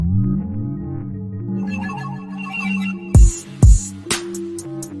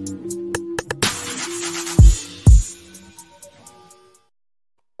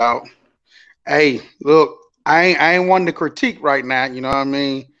Hey, look, I ain't wanting to critique right now. You know what I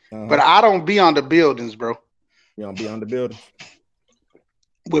mean? But Uh-huh. I don't be on the buildings, bro, You don't be on the buildings.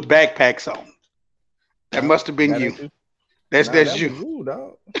 with backpacks on. That No, must have been that you. ain't you. That's That you. was you,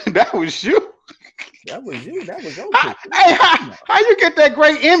 dog. That was you. That was you. That was your How, picture. What hey, you talking about? how you get that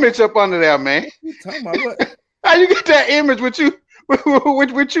great image up under there, man? You talking about what? How you get that image with you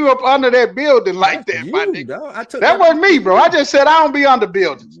with you up under that building like That's that, my you, nigga? dog. I took That that wasn't picture me, of bro. I you. just said I don't be under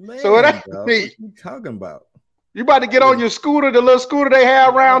buildings, so it Man, ain't dog. me. What you talking about? You about to That get on was your scooter, the little scooter they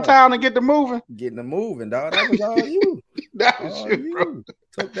have around yeah, town, and get to moving? getting the moving, dog. That was all you. That was All you, bro. you.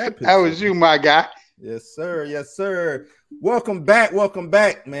 Took that That picture. was you, my guy. Yes, sir. Yes, sir. Welcome back. Welcome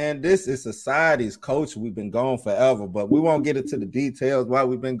back, man. This is Society's Coach. We've been gone forever, but we won't get into the details why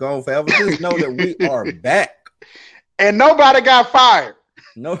we've been gone forever. Just know that we are back. And nobody got fired.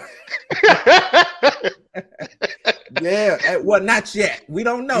 No, yeah. Well, not yet. We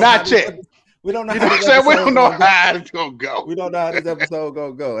don't know how Not this. yet. We don't know You know how what I'm this saying? We episode don't know gonna go. how it's gonna go. We don't know how this episode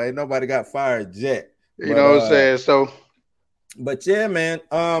gonna go. Ain't nobody got fired yet. You know what I'm saying? So But yeah, man.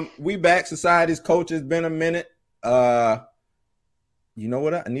 We back. Society's Coach. Has been a minute. You know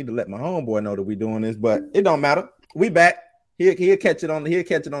what? I need to let my homeboy know that we doing this, but it don't matter. We back. He'll catch it on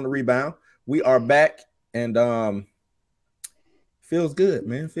the rebound. We are back, and feels good,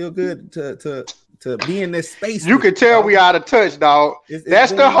 man. Feel good to be in this space. you With can tell we out of touch, dog. It's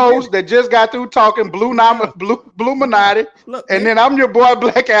That's been the a minute. host that just got through talking Blue Minati, Look, and man. then I'm your boy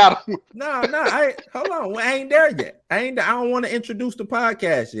Black Adam. No. Hold on. I ain't there yet. I don't want to introduce the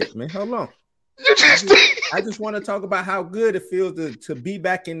podcast yet, man. Hold on. You just I just want to talk about how good it feels to be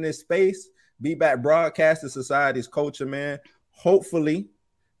back in this space, be back broadcasting Society's Culture, man. Hopefully,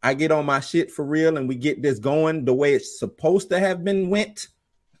 I get on my shit for real and we get this going the way it's supposed to have been went.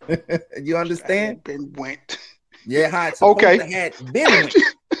 You understand? been went. Yeah, how it's supposed Okay. to have been went.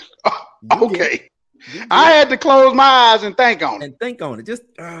 Okay. I had to close my eyes and think on it. And think on it. Just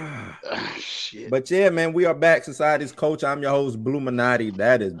shit. But yeah, man, we are back. Society's Coach. I'm your host, Blue Minati.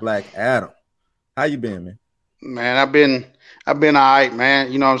 That is Black Adam. How you been, man? Man, I've been all right,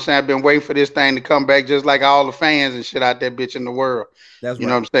 man. You know what I'm saying? I've been waiting for this thing to come back just like all the fans and shit out there bitch in the world. That's You right.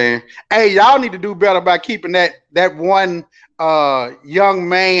 know what I'm saying? Hey, y'all need to do better by keeping that one young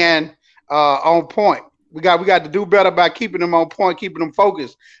man on point. We got to do better by keeping them on point, keeping them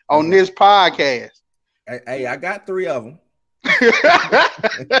focused on this podcast. Hey, I got 3 of them.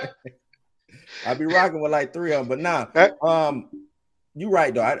 I'll be rocking with like 3 of them, but nah. You're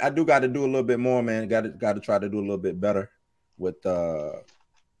right though. I do got to do a little bit more, man. Got to try to do a little bit better with the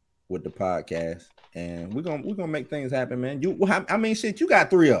podcast, and we're gonna make things happen, man. I mean, shit, you got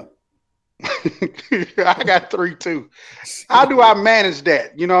 3 of them. I got 3 too. How do I manage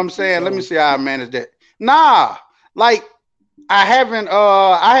that? You know what I'm saying? Let me see how I manage that. Nah, like I haven't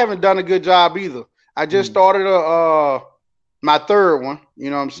done a good job either. I just started my 3rd one.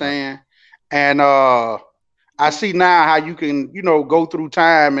 You know what I'm saying? And I see now how you can, go through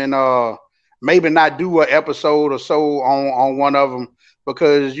time and maybe not do an episode or so on one of them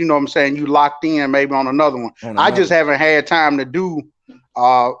because you know what I'm saying, you locked in maybe on another one. I just haven't had time to do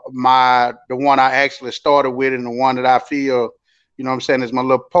the one I actually started with and the one that I feel, you know what I'm saying, is my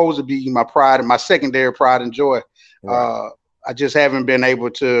little supposed to be my pride and my secondary pride and joy. Right. I just haven't been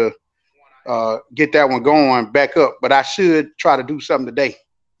able to get that one going back up, but I should try to do something today.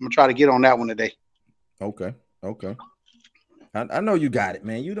 I'm gonna try to get on that one today. Okay. I know you got it,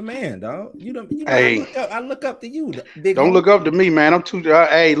 man. You the man, dog. Hey, I look up to you. Big don't look up to me, man. I'm too.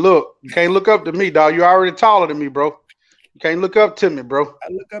 Hey, look, you can't look up to me, dog. You're already taller than me, bro. You can't look up to me, bro.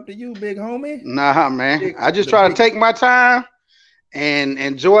 I look up to you, big homie. Nah, man. I just try to take my time and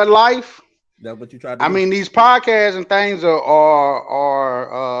enjoy life. That's what you try to do. I mean, these podcasts and things are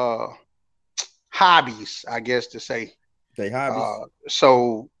hobbies, I guess to say. They hobbies.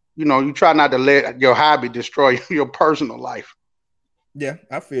 So you try not to let your hobby destroy your personal life. Yeah,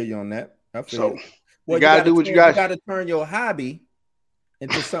 I feel you on that. I feel you. Well, you gotta do what you got. You got to turn your hobby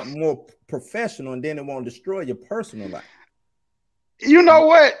into something more professional, and then it won't destroy your personal life. You know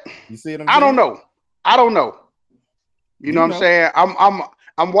what? You see what I'm saying? I don't know. You know what I'm saying?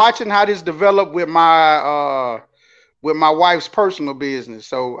 I'm watching how this developed with my wife's personal business.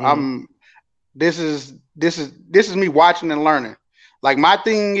 So this is me watching and learning. Like my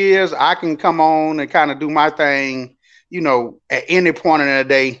thing is I can come on and kind of do my thing, at any point in the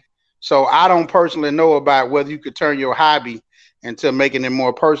day. So I don't personally know about whether you could turn your hobby into making it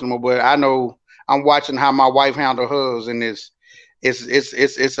more personal, but I know I'm watching how my wife handle hers, and it's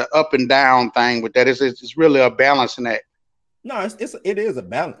an up and down thing with that. It's really a balance in that. No, it is a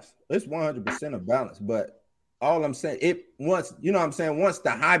balance. It's 100% a balance, but all I'm saying, once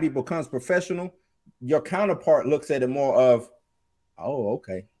the hobby becomes professional, your counterpart looks at it more of, oh,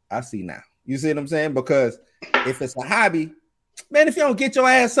 okay, I see now. You see what I'm saying? Because if it's a hobby, man, if you don't get your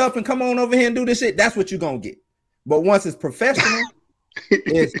ass up and come on over here and do this shit, that's what you're gonna get. But once it's professional,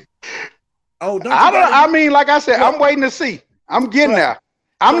 it's I mean, like I said, I'm waiting to see. I'm getting there.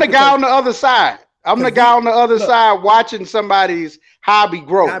 I'm the guy on the other side. I'm the guy on the other side watching somebody's hobby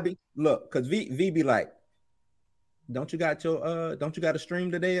grow. Look, because V be like, don't you got a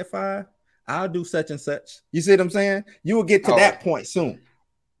stream today at 5? I'll do such and such. You see what I'm saying? You will get to that point soon.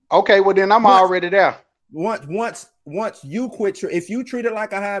 Okay, well then I'm already there. Once you quit if you treat it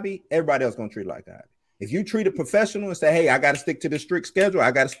like a hobby, everybody else gonna treat it like a hobby. If you treat it professional and say, hey, I gotta stick to the strict schedule, I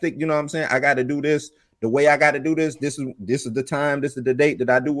gotta stick, you know what I'm saying? I gotta do this the way I gotta do this. This is the time, this is the date that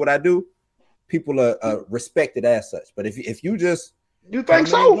I do what I do. People are respected as such. But if you just think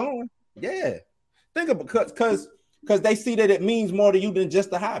so? Going, yeah. Think of because they see that it means more to you than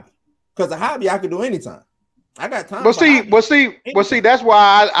just a hobby. Because a hobby I can do anytime. I got time. But see, that's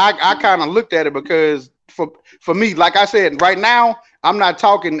why I kind of looked at it, because for me, like I said, right now, I'm not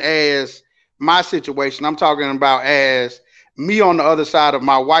talking as my situation. I'm talking about as me on the other side of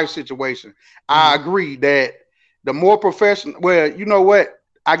my wife's situation. Mm-hmm. I agree that the more professional, well, you know what?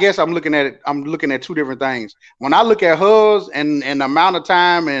 I guess I'm looking at two different things. When I look at hers and the amount of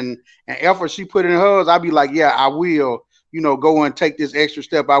time and effort she put in hers, I'll be like, yeah, I will, go and take this extra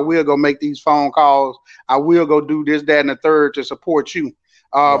step. I will go make these phone calls. I will go do this, that, and the third to support you.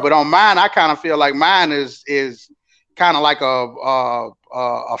 Right. But on mine, I kind of feel like mine is kind of like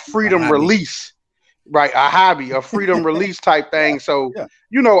a freedom release, right? A hobby, a freedom release type thing. So,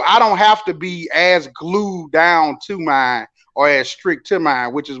 I don't have to be as glued down to mine or as strict to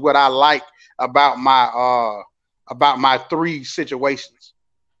mine, which is what I like about my 3 situations.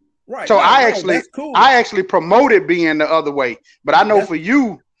 Right. So I actually promoted being the other way, but I know for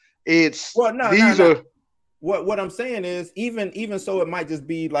you, it's What I'm saying is even so, it might just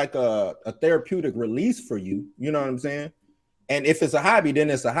be like a therapeutic release for you. You know what I'm saying? And if it's a hobby, then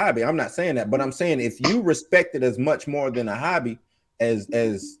it's a hobby. I'm not saying that, but I'm saying if you respect it as much more than a hobby, as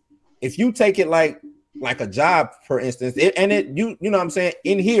if you take it like a job, for instance, you know what I'm saying?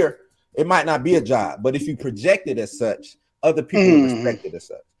 In here, it might not be a job, but if you project it as such, other people respect it as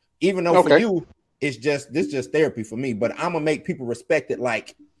such. Even though for you, it's just therapy for me, but I'm gonna make people respect it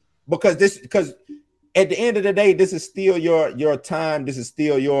because at the end of the day, this is still your time. This is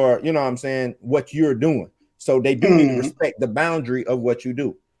still your, you know what I'm saying, what you're doing. So they do need to respect the boundary of what you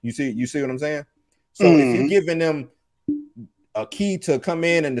do. You see what I'm saying? So if you're giving them a key to come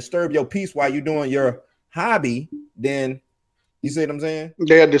in and disturb your peace while you're doing your hobby, then you see what I'm saying?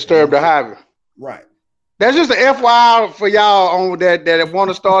 They'll disturb the hobby. Right. That's just an FYI for y'all on that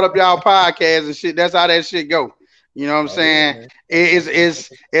want to start up y'all podcast and shit. That's how that shit go. You know what I'm saying? Yeah,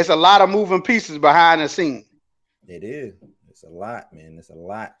 it's a lot of moving pieces behind the scene. It is. It's a lot, man. It's a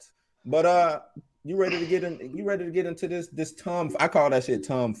lot. But you ready to get into this I call that shit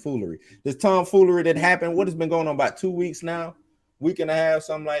tomfoolery. This tomfoolery that happened. What has been going on about 2 weeks now? Week and a half,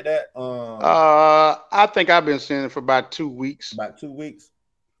 something like that. I think I've been seeing it for about 2 weeks. About 2 weeks.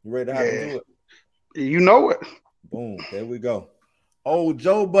 You ready to have to do it? You know it. Boom. There we go. Old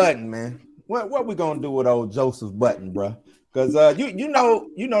Joe Budden, man. What we gonna do with old Joseph Budden, bro? Because you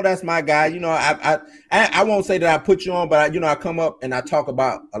know that's my guy. You know, I won't say that I put you on, but I come up and I talk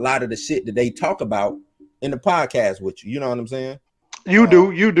about a lot of the shit that they talk about in the podcast with you. You know what I'm saying? You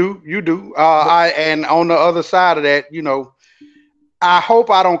do. And on the other side of that, I hope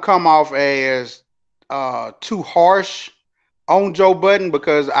I don't come off as too harsh on Joe Budden,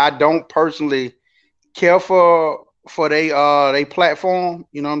 because I don't personally care for they platform.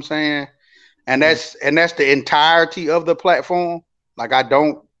 You know what I'm saying? And that's the entirety of the platform. Like I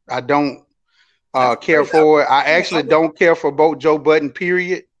don't care for it. I actually don't care for both Joe Budden,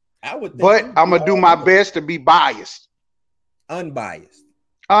 period. But I'm gonna do my best to be biased. Unbiased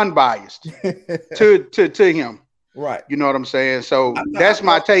to him. Right. You know what I'm saying? So that's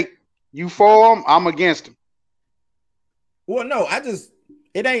my take. You for him, I'm against him. Well, no,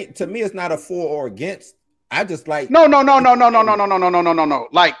 it ain't, to me, it's not a for or against. I just like no.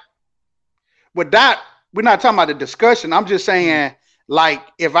 Like with that, we're not talking about the discussion. I'm just saying, like,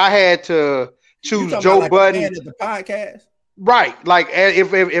 if I had to choose Joe Budden at the podcast, right? Like,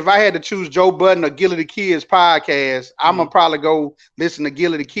 if I had to choose Joe Budden or Gilly the Kid's podcast, I'm gonna probably go listen to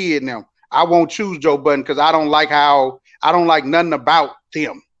Gilly the Kid now. I won't choose Joe Budden because I don't like nothing about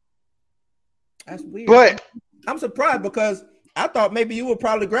them. That's weird. But I'm surprised because I thought maybe you would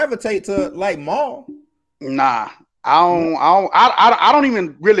probably gravitate to like Maul. Nah, I don't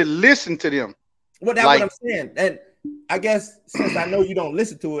even really listen to them. Well, that's what I'm saying. And I guess since I know you don't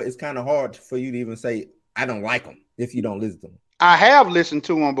listen to it, it's kind of hard for you to even say I don't like them if you don't listen to them. I have listened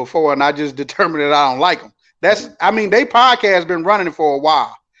to them before, and I just determined that I don't like them. They podcast been running for a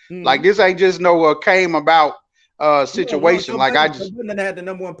while. Mm-hmm. Like this ain't just no came about situation. Like I just had the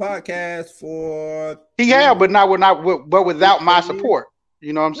number one podcast for but without my support.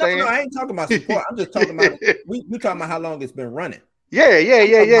 You know what I'm saying? No, I ain't talking about support. I'm just talking about we talking about how long it's been running. Yeah.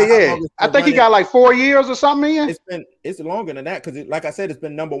 I think he got like 4 years or something in. It's longer than that because, like I said, it's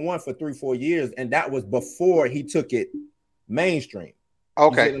been number one for 3-4 years, and that was before he took it mainstream.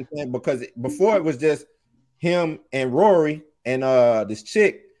 Okay. You see what I'm saying? Because before it was just him and Rory and this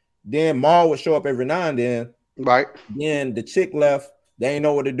chick. Then Maul would show up every now and then. Right. Then the chick left. They ain't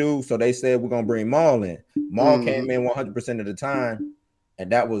know what to do, so they said we're gonna bring Maul in. Maul came in 100% of the time,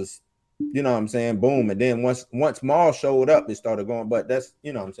 and that was, you know what I'm saying, boom. And then once Maul showed up, it started going. But that's,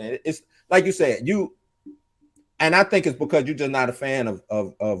 you know what I'm saying. It's like you said, and I think it's because you're just not a fan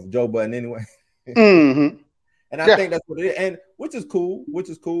of Joe Budden anyway. Mm-hmm. And I think that's what it is, and which is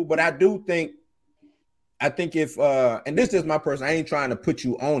cool. But I do think. I think if and this is my person, I ain't trying to put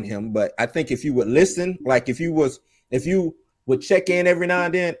you on him, but I think if you would listen, like if you would check in every now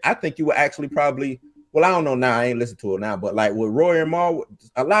and then, I think you would actually probably, well, I don't know now, I ain't listened to it now, but like with Roy and Maul,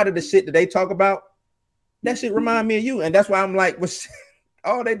 a lot of the shit that they talk about, that shit remind me of you. And that's why I'm like,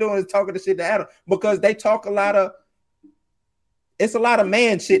 all they doing is talking the shit to Adam, because they talk it's a lot of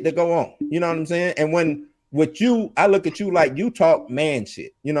man shit that go on. You know what I'm saying? And when with you, I look at you like you talk man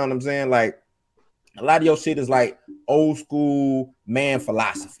shit. You know what I'm saying? Like, a lot of your shit is like old school man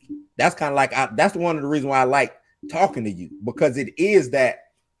philosophy. That's kind of like that's one of the reasons why I like talking to you, because it is that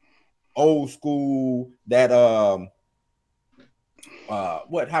old school, that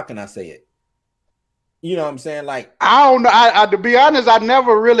how can I say it? You know what I'm saying? Like, I don't know. I to be honest, I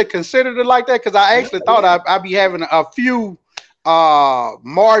never really considered it like that, because I actually thought I'd be having a few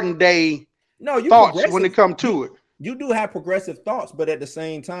modern day thoughts when it comes to it. You do have progressive thoughts, but at the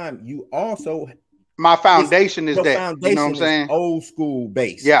same time, you also my foundation is that foundation, you know what I'm saying, old school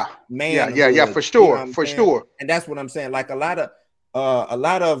base. Yeah, man. Yeah, for sure, you know for sure. And that's what I'm saying. Like a lot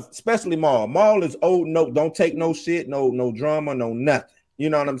of, especially Maul. Maul is old. No, don't take no shit, no drama, no nothing.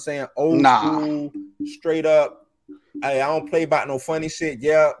 You know what I'm saying? Old school, straight up. I don't play about no funny shit.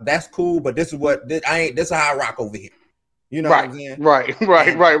 Yeah, that's cool, but this is how I rock over here. You know what I'm saying? Right.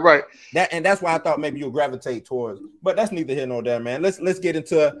 That's why I thought maybe you'll gravitate towards, but that's neither here nor there, man. Let's get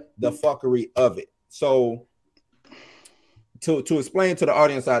into the fuckery of it. So to explain to the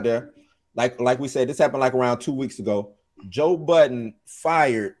audience out there, like we said, this happened like around 2 weeks ago. Joe Budden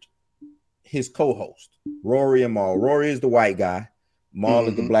fired his co-host, Rory and Maul. Rory is the white guy, Maul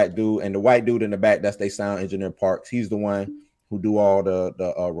is the black dude, and the white dude in the back, that's their sound engineer, Parks. He's the one who do all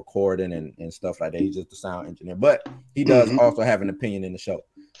the recording and stuff like that. He's just the sound engineer, but he does also have an opinion in the show.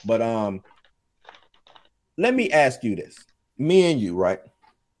 But let me ask you this, me and you, right?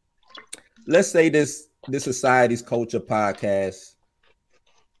 Let's say this Society's Culture podcast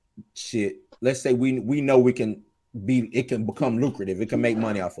shit. Let's say we know it can become lucrative. It can make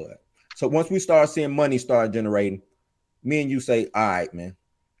money off of it. So once we start seeing money start generating, me and you say, all right, man,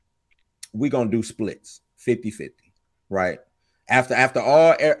 we're gonna do splits, 50-50, right? After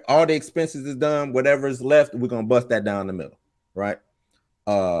all the expenses is done, whatever is left, we're gonna bust that down the middle, right?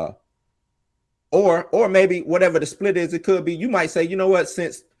 Or maybe whatever the split is, it could be, you might say, you know what,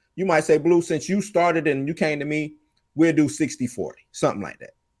 Blue, since you started and you came to me, we'll do 60-40, something like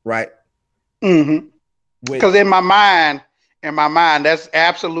that, right? Mm-hmm. Because in my mind, that's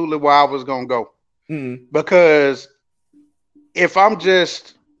absolutely where I was gonna go. Mm-hmm. Because if I'm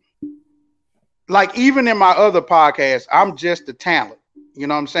just like, even in my other podcast, I'm just a talent. You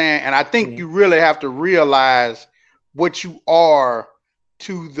know what I'm saying? And I think you really have to realize what you are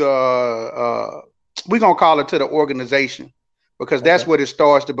to the we're gonna call it to the organization, because that's what it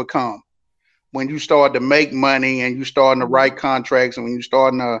starts to become when you start to make money and you starting to write contracts, and when you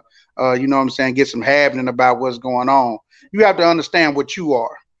starting to you know what I'm saying, get some happening about what's going on. You have to understand what you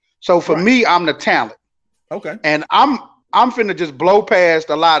are. So for me, I'm the talent. Okay. And I'm finna just blow past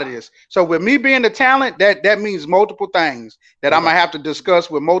a lot of this. So with me being the talent, that means multiple things that I'm gonna have to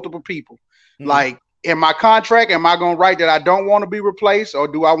discuss with multiple people. Like, in my contract, am I gonna write that I don't want to be replaced, or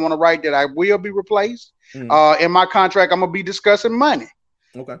do I want to write that I will be replaced? In my contract, I'm gonna be discussing money.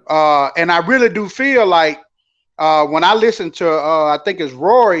 Okay. And I really do feel like when I listened to I think it's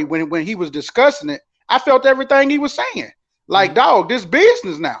Rory, when he was discussing it, I felt everything he was saying. Like, dog, this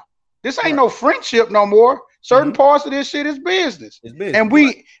business now. This ain't no friendship no more. Certain parts of this shit is business. It's business. And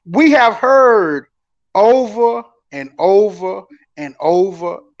we have heard over and over and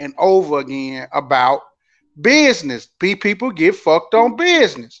over and over again about business. People get fucked on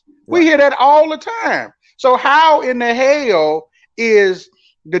business. Right. We hear that all the time. So how in the hell is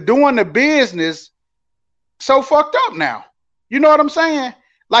the doing the business so fucked up now? You know what I'm saying?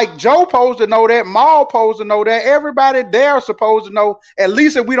 Like Joe supposed to know that, Maul supposed to know that, everybody there supposed to know. At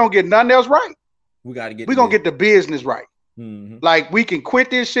least if we don't get nothing else right, we're gonna get the business right. Mm-hmm. Like we can quit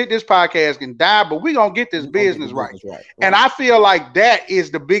this shit, this podcast can die, but we're gonna get this business right. And I feel like that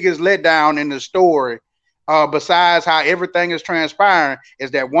is the biggest letdown in the story. Besides how everything is transpiring,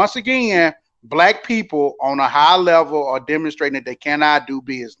 is that once again, black people on a high level are demonstrating that they cannot do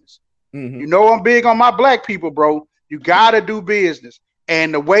business. Mm-hmm. You know I'm big on my black people, bro. You gotta do business.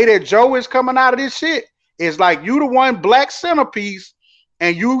 And the way that Joe is coming out of this shit is like you the one black centerpiece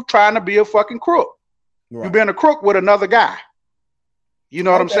and you trying to be a fucking crook. Right. You've been a crook with another guy. You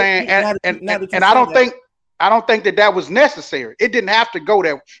know what I'm saying? And I don't think that was necessary. It didn't have to go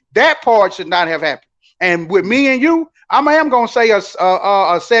there. That part should not have happened. And with me and you, I am going to say a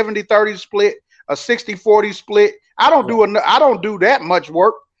 70-30 split, a 60-40 split. I don't do that much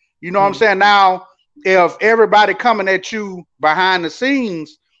work. You know what I'm saying? Now, if everybody coming at you behind the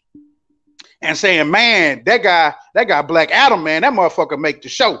scenes and saying, man, that guy Black Adam, man, that motherfucker make the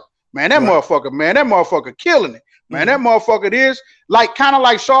show. Man, that motherfucker killing it. Man, that motherfucker is like kind of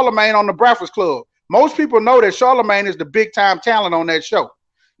like Charlemagne on the Breakfast Club. Most people know that Charlemagne is the big time talent on that show.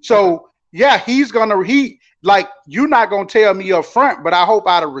 So yeah, you're not gonna tell me up front, but I hope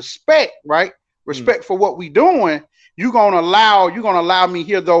out of respect, right? Respect for what we doing, you're gonna allow me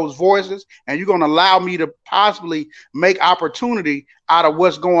hear those voices, and you're gonna allow me to possibly make opportunity out of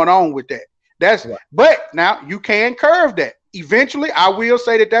what's going on with that. That's right. But now you can curve that. Eventually, I will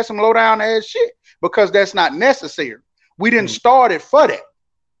say that that's some low down ass shit because that's not necessary. We didn't start it for that.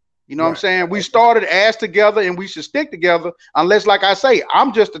 You know what I'm saying? We started as together and we should stick together unless, like I say,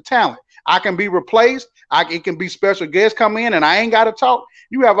 I'm just a talent. I can be replaced. It can be special guests come in and I ain't got to talk.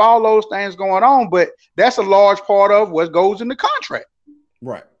 You have all those things going on, but that's a large part of what goes in the contract.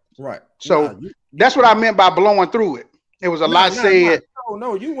 Right. So that's what I meant by blowing through it. It was a lot said.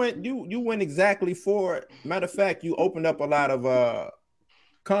 No, you went exactly for it. Matter of fact, you opened up a lot of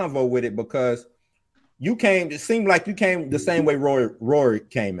convo with it because it seemed like you came the same way Rory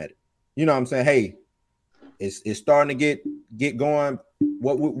came at it. You know what I'm saying? Hey, it's starting to get going.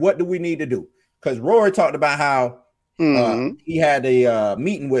 What do we need to do? Because Rory talked about how he had a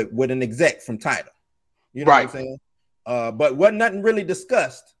meeting with an exec from Tidal. You know what I'm saying? But wasn't nothing really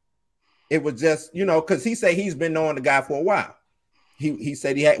discussed. It was just, because he said he's been knowing the guy for a while. He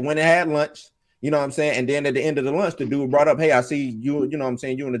said he went and had lunch, you know what I'm saying? And then at the end of the lunch, the dude brought up, hey, I see you, you know what I'm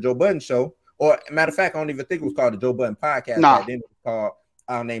saying, you in the Joe Budden show. Or matter of fact, I don't even think it was called the Joe Budden podcast. Nah. Then it was called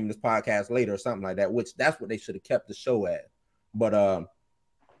I'll name this podcast later or something like that, which that's what they should have kept the show at. But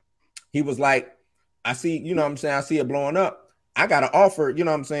he was like, I see, you know what I'm saying, I see it blowing up. I got an offer, you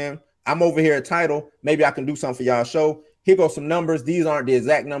know what I'm saying? I'm over here at Tidal. Maybe I can do something for y'all show. Here goes some numbers. These aren't the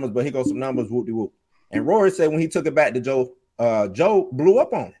exact numbers, but here goes some numbers, whoop-de-whoop. And Rory said when he took it back to Joe, Joe blew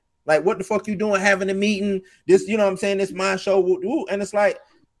up on it. Like, what the fuck you doing having a meeting? This, you know what I'm saying? This my show. Whoop-de-whoop. And it's like,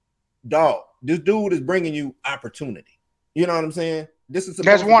 dog, this dude is bringing you opportunity. You know what I'm saying?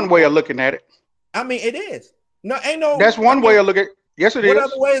 That's one way of looking at it. I mean, it is. No, ain't no. That's one way of looking at it. Yes, it is. What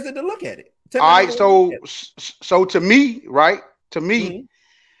other way is it to look at it? All right, so to me, right? To me,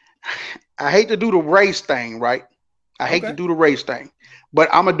 I hate to do the race thing, right? I hate to do the race thing, but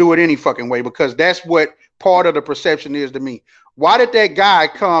I'm gonna do it any fucking way because that's what part of the perception is to me. Why did that guy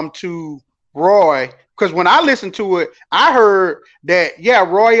come to Roy? Because when I listened to it, I heard that, yeah,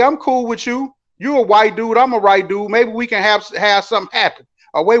 Roy, I'm cool with you. You're a white dude. I'm a white dude. Maybe we can have something happen.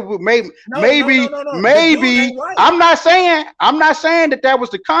 Or maybe. I'm not saying that was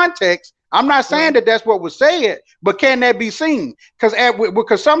the context. I'm not saying that that's what was said, but can that be seen?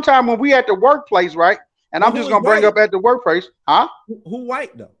 Because sometimes when we at the workplace, right? And I'm just gonna bring up at the workplace, huh? Who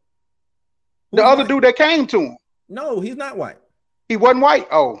white though? The other dude that came to him. No, he's not white. He wasn't white.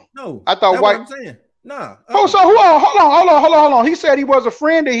 Oh no, I thought white. What I'm saying. Nah. Oh, so hold on. He said he was a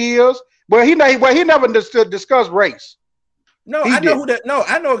friend of his, but he never discussed race. No, I know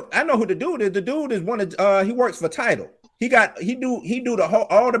who the dude is. The dude is one of he works for Tidal. He do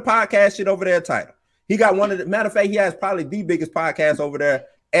all the podcast shit over there at Tidal. He got one of the matter of fact, he has probably the biggest podcast over there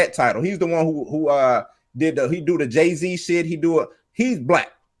at Tidal. He's the one who do the Jay-Z shit. He's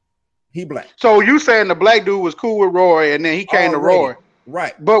black. He black. So you saying the black dude was cool with Roy and then he came to Roy.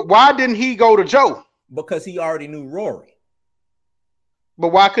 Right. But why didn't he go to Joe? Because he already knew Rory. But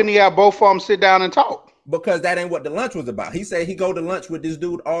why couldn't he have both of them sit down and talk? Because that ain't what the lunch was about. He said he go to lunch with this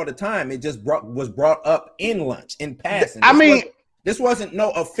dude all the time. It just was brought up in lunch, in passing. This wasn't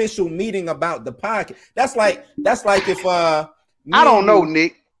no official meeting about the podcast. That's like if I don't know,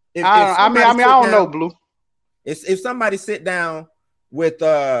 Nick. I don't know, Blue. If somebody sit down with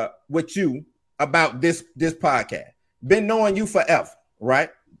you about this podcast, been knowing you forever, right?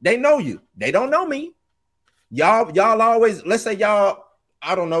 They know you. They don't know me. Y'all always, let's say y'all,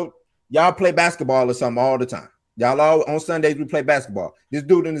 I don't know, y'all play basketball or something all the time. Y'all all on Sundays we play basketball. This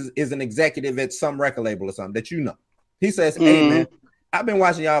dude is an executive at some record label or something that you know. He says, "Hey man, I've been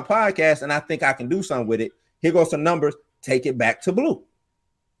watching y'all podcast and I think I can do something with it. Here goes some numbers. Take it back to Blue."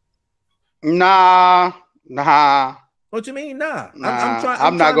 Nah. What you mean? Nah.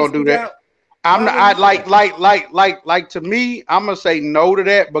 I'm not gonna do that. I'm not. I like to me. I'm gonna say no to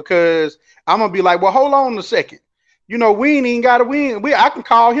that because I'm gonna be like, well, hold on a second. You know, we ain't even got to win. I can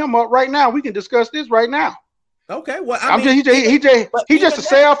call him up right now. We can discuss this right now. Okay. Well, he's just a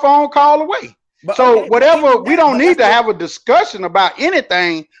cell phone call away. Whatever. We don't need to have a discussion about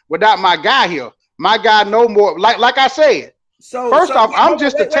anything without my guy here. My guy know more. Like I said. First off, I'm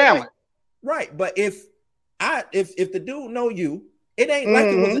just a talent. Right, but if the dude know you, it ain't like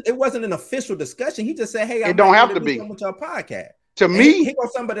it wasn't an official discussion. He just said, "Hey, it don't have to be with your podcast." To me, here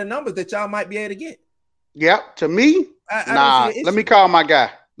goes some of the numbers that y'all might be able to get. Yeah, to me, nah. Let me call my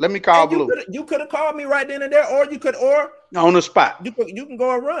guy. Let me call Blue. You could have called me right then and there, or on the spot. You can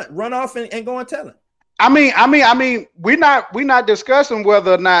go and run off and go and tell him. I mean, we're not discussing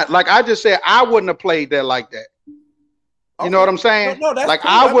whether or not. Like I just said, I wouldn't have played that like that. Okay. You know what I'm saying? No, that's like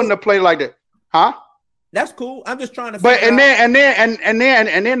cool. I wouldn't have played like that, huh? That's cool. I'm just trying to. But and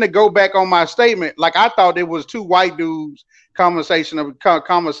then to go back on my statement, like I thought it was two white dudes conversating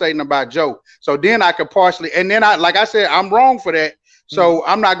about Joe. So then I could partially, and then like I said, I'm wrong for that. So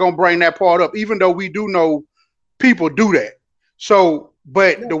I'm not gonna bring that part up, even though we do know people do that. So,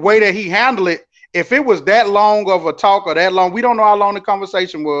 but the way that he handled it, if it was that long of a talk or that long, we don't know how long the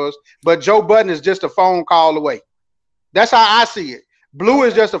conversation was. But Joe Budden is just a phone call away. That's how I see it. Blue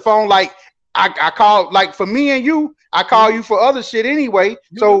is just a phone. Like I call, like for me and you, I call you for other shit anyway.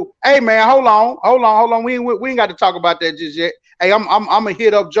 So hey man, hold on. We ain't got to talk about that just yet. Hey, I'm gonna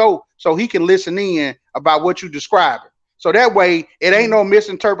hit up Joe so he can listen in about what you describing. So that way it ain't no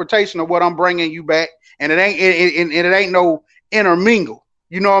misinterpretation of what I'm bringing you back, and it ain't no intermingle.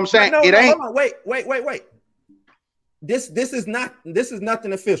 You know what I'm saying? No, hold on. Wait. This is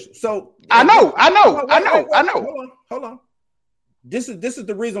nothing official. So I know. Hold on. This is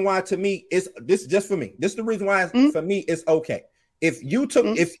the reason why to me this is just for me. This is the reason why for me it's okay. If you took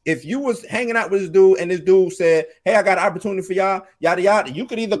if you was hanging out with this dude and this dude said, "Hey, I got an opportunity for y'all," yada yada, you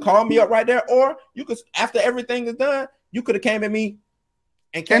could either call me up right there, or you could, after everything is done, you could have came at me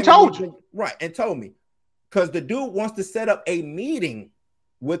and told you right and told me, because the dude wants to set up a meeting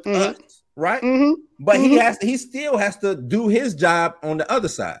with us, right? But he still has to do his job on the other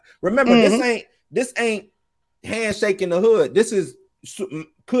side. Remember, this ain't handshake in the hood. This is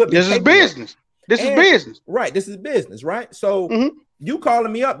business. This is business. Right. This is business, right? So you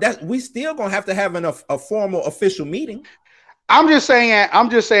calling me up, that we still gonna have to have a formal official meeting. I'm just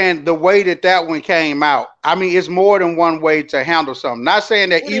saying the way that one came out. I mean, it's more than one way to handle something. Not saying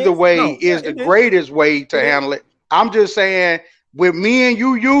that either way is the greatest way to handle it. I'm just saying with me and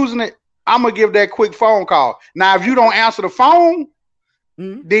you using it, I'm gonna give that quick phone call. Now, if you don't answer the phone,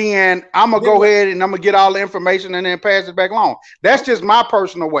 then I'm gonna go ahead and I'm gonna get all the information and then pass it back along. That's just my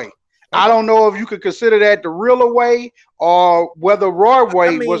personal way. I don't know if you could consider that the realer way or whether Roy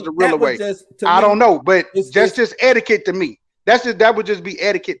way was the realer way. I don't know, but just etiquette to me. That would just be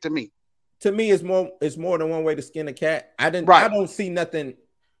etiquette to me. To me, it's more than one way to skin a cat. I don't see nothing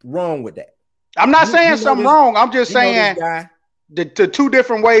wrong with that. I'm not saying something wrong. I'm just saying the two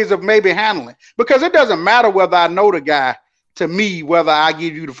different ways of maybe handling, because it doesn't matter whether I know the guy. To me, whether I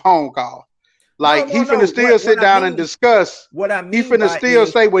give you the phone call, like he finna still sit down and discuss. What I mean, he finna still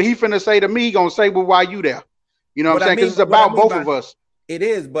say what he finna say to me. He gonna say, "Well, why you there?" You know what I'm saying? Because it's about both of us. It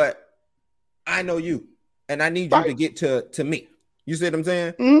is, but I know you, and I need you to get to me. You see what I'm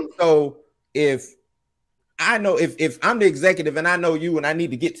saying? So if I know if I'm the executive and I know you and I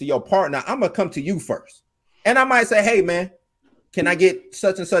need to get to your partner, I'm gonna come to you first, and I might say, "Hey, man, can I get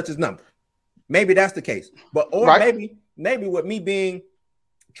such and such's number?" Maybe that's the case, but maybe with me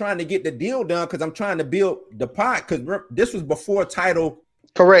trying to get the deal done, because I'm trying to build the pot, because this was before Tidal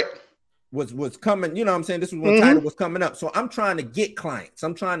was coming. You know what I'm saying? This was when Tidal was coming up. So I'm trying to get clients.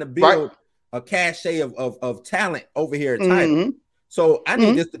 I'm trying to build a cachet of talent over here at Tidal. So I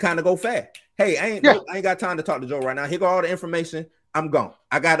need this to kind of go fast. Hey, I ain't got time to talk to Joe right now. Here go all the information. I'm gone.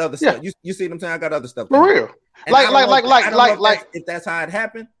 I got other stuff. You see what I'm saying? I got other stuff. For real. If that's how it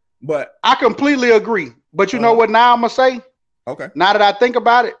happened. But I completely agree. But you know what now I'm gonna say? Okay. Now that I think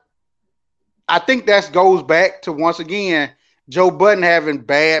about it, I think that goes back to, once again, Joe Budden having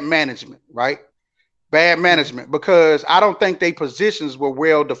bad management, right? Bad management, because I don't think their positions were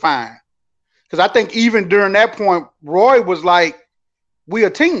well defined. Because I think even during that point, Roy was like, we a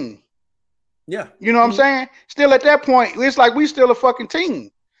team. Yeah. You know what I'm saying? Still at that point, it's like we still a fucking team.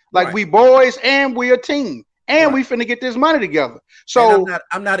 Like Right. we boys and we a team. And we finna get this money together. So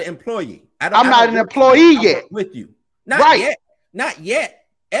I'm not an employee. I'm not an employee yet. With you. Not yet. Not yet.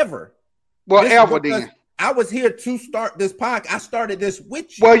 Ever. Well, ever then. I was here to start this podcast. I started this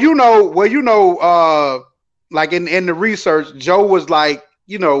with you. Well, like in the research, Joe was like,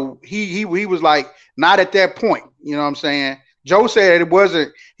 he was like, not at that point. You know what I'm saying? Joe said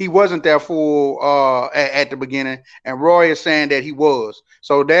he wasn't that full at the beginning, and Roy is saying that he was.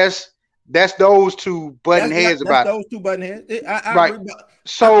 So that's those two button heads about those two button heads. Right.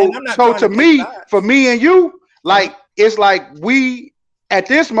 So to me, for me and you, like it's like we at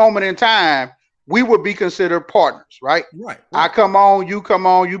this moment in time, we would be considered partners, right? Right. I come on, you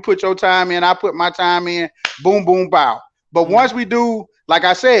put your time in, I put my time in, boom, boom, bow. But once we do, like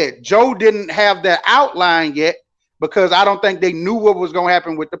I said, Joe didn't have that outline yet because I don't think they knew what was going to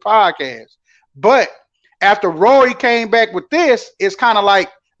happen with the podcast. But after Rory came back with this, it's kind of like,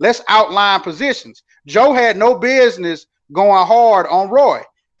 let's outline positions. Joe had no business going hard on Roy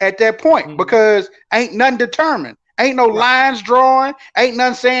at that point because ain't nothing determined. Ain't no lines drawn. Ain't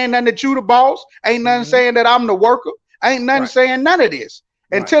nothing saying nothing that you the boss. Ain't nothing saying that I'm the worker. Ain't nothing saying none of this.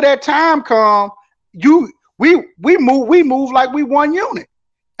 Until that time come, we move like we one unit.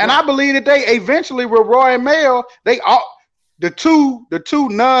 And I believe that they eventually with Roy and Mel, the two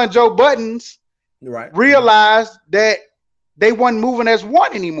non-Joe Buttons realized that they wasn't moving as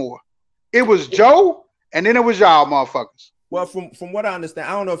one anymore. It was Joe, and then it was y'all motherfuckers. Well, from what I understand,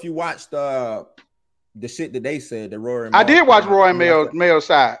 I don't know if you watched the shit that they said that Roy and I did watch Roy and Mel's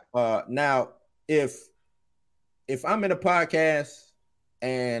side. Now, if I'm in a podcast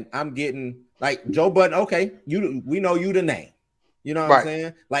and I'm getting like Joe Budden, okay, we know you the name. You know what I'm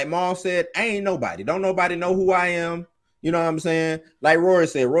saying? Like Maul said, I ain't nobody. Don't nobody know who I am. You know what I'm saying? Like Rory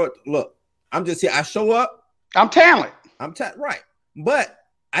said, look, I'm just here. I show up. I'm talent. Right. But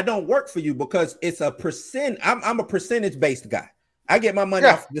I don't work for you because it's a percent. I'm a percentage-based guy. I get my money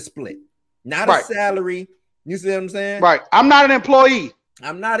off the split. Not a salary. You see what I'm saying? Right. I'm not an employee.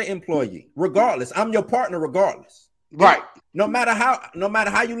 I'm not an employee. Regardless, I'm your partner. Regardless. Right. No matter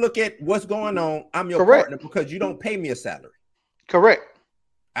how you look at what's going on, I'm your partner because you don't pay me a salary. Correct.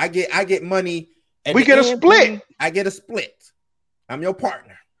 I get money. We get a split. I get a split. I'm your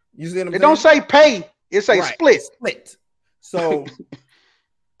partner. You see what I'm saying? It don't say pay. It say split. Split. So,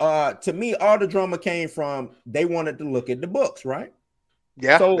 to me, all the drama came from they wanted to look at the books, right?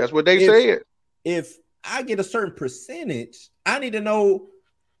 Yeah, so that's what they said. If I get a certain percentage, I need to know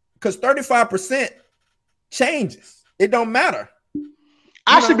because 35% changes. It don't matter.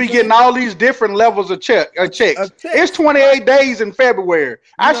 I should be getting all these different levels of checks. It's 28 days in February.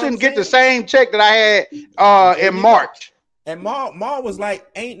 I shouldn't get the same check that I had in March. And Maul was like,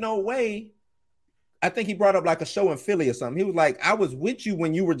 ain't no way. I think he brought up like a show in Philly or something. He was like, I was with you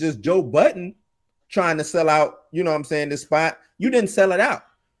when you were just Joe Budden trying to sell out, you know what I'm saying, this spot. You didn't sell it out.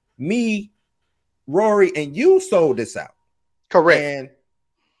 Me, Rory, and you sold this out. Correct. And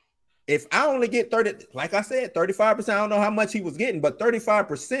if I only get 30, like I said, 35%, I don't know how much he was getting, but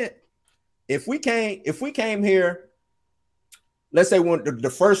 35%, if we came here, let's say when the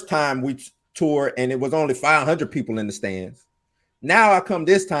first time we toured and it was only 500 people in the stands. Now I come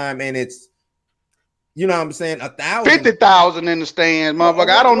this time and it's, you know what I'm saying, 1,000. 50,000 in the stands, motherfucker.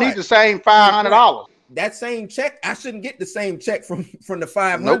 I don't need the same $500. That same check, I shouldn't get the same check from the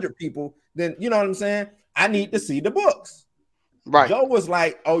 500 people. Then, you know what I'm saying? I need to see the books. Right. Joe was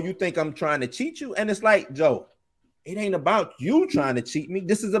like, oh, you think I'm trying to cheat you? And it's like, Joe, it ain't about you trying to cheat me.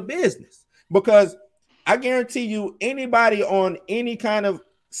 This is a business. Because I guarantee you, anybody on any kind of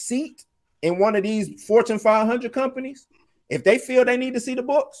seat in one of these Fortune 500 companies, if they feel they need to see the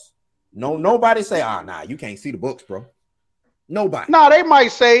books, nobody say, nah, you can't see the books, bro. Nobody. No, they might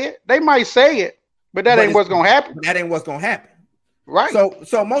say it. But that ain't what's gonna happen. That ain't what's gonna happen. Right.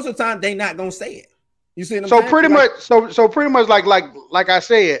 So most of the time they not gonna say it. You see what I'm saying? So pretty much like I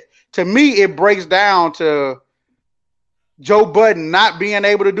said, to me, it breaks down to Joe Budden not being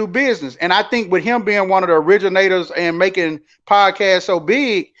able to do business. And I think with him being one of the originators and making podcasts so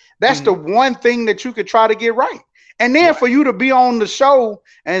big, that's the one thing that you could try to get right. And then for you to be on the show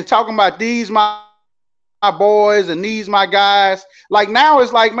and talking about these my boys and these my guys, like now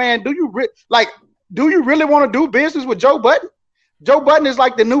it's like, man, do you really want to do business with Joe Budden? Joe Budden is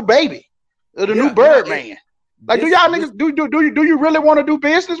like the new baby, the new Birdman. Like, do y'all niggas do you really want to do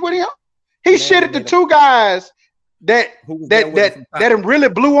business with him? He shitted the two guys that really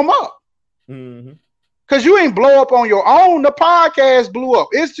blew him up. Mm-hmm. Cause you ain't blow up on your own. The podcast blew up.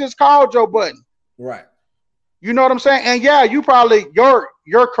 It's just called Joe Budden. Right. You know what I'm saying? And yeah, you probably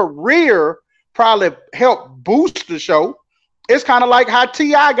your career probably helped boost the show. It's kind of like how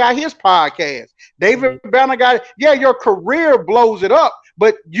T.I. got his podcast. David Banner got it. Yeah, your career blows it up,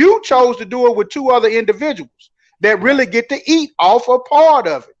 but you chose to do it with two other individuals that really get to eat off a part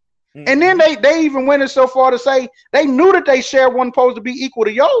of it. Mm-hmm. And then they even went so far to say they knew that they share wasn't supposed to be equal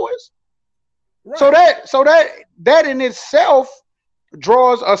to yours. Right. So that in itself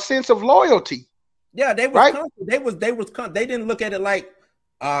draws a sense of loyalty. Yeah, they was right? They didn't look at it like,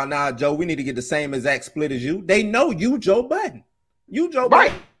 nah, Joe, we need to get the same exact split as you. They know you, Joe Budden. You, Joe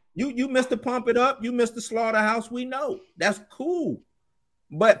Budden. You Mr. Pump It Up. You Mr. Slaughterhouse. We know. That's cool.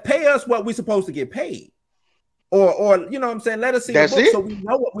 But pay us what we supposed to get paid. Or you know what I'm saying? Let us see the book so we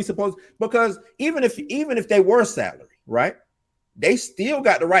know what we supposed, because even if they were salary, right? They still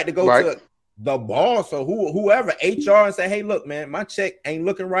got the right to go to the boss or whoever, HR, and say, hey, look, man, my check ain't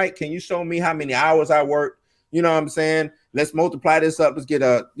looking right. Can you show me how many hours I worked? You know what I'm saying? Let's multiply this up. Let's get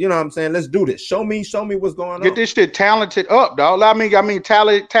you know what I'm saying? Let's do this. Show me what's going on. Get this shit talented up, dog. I mean,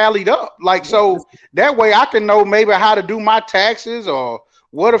 tallied up. Like, so that way I can know maybe how to do my taxes or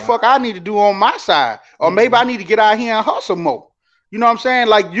what the fuck I need to do on my side. Or maybe I need to get out here and hustle more. You know what I'm saying?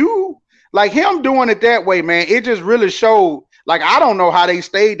 Like him doing it that way, man, it just really showed. Like, I don't know how they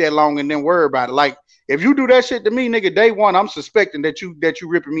stayed that long and then worry about it. Like, if you do that shit to me, nigga, day one, I'm suspecting that you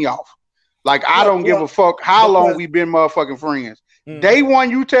ripping me off. Like, I don't give a fuck how long we been motherfucking friends. Day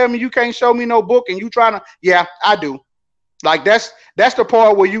one, you tell me you can't show me no book and you trying to, yeah, I do. Like, that's the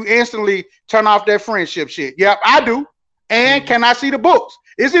part where you instantly turn off that friendship shit. Yep, I do. And can I see the books?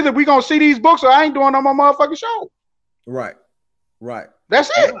 It's either we gonna see these books or I ain't doing no more motherfucking show. Right. That's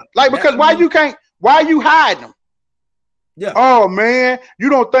it. Like, because why are you hiding them? Yeah. Oh man, you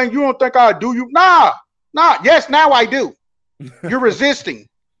don't think I do you? Nah. Yes, now I do. You're resisting.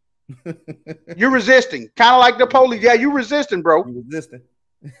 You're resisting. Kind of like the police. Yeah, you're resisting, bro. You're resisting.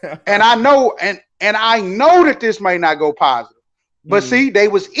 And I know, and I know that this may not go positive. But see, they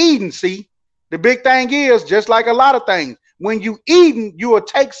was eating. See, the big thing is, just like a lot of things, when you eating, you will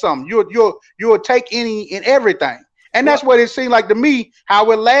take some. You'll take any and everything. And that's what it seemed like to me,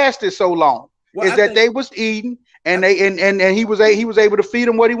 how it lasted so long. They was eating. And he was able to feed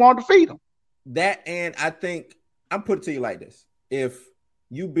him what he wanted to feed him. That, and I think I'm put it to you like this: if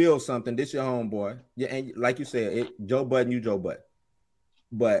you build something, this your homeboy, yeah, and like you said, Joe Budden, you Joe Budden,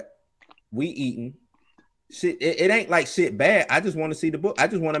 but we eating shit. It ain't like shit bad. I just want to see the book. I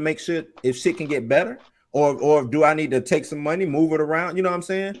just want to make sure if shit can get better, or do I need to take some money, move it around? You know what I'm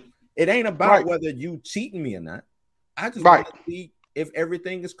saying? It ain't about whether you cheating me or not. I just want to see if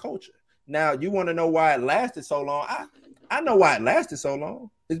everything is culture. Now, you want to know why it lasted so long? I know why it lasted so long.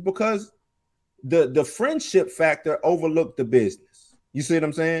 It's because the friendship factor overlooked the business. You see what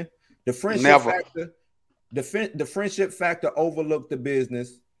I'm saying? The friendship factor, the friendship factor overlooked the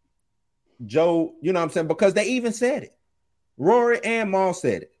business. Joe, you know what I'm saying? Because they even said it. Rory and Mal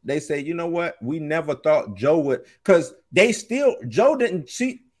said it. They say, you know what? We never thought Joe would, because Joe didn't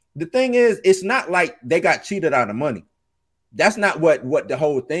cheat. The thing is, it's not like they got cheated out of money. That's not what the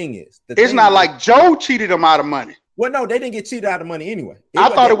whole thing is. It's not like Joe cheated them out of money. Well, no, they didn't get cheated out of money anyway. I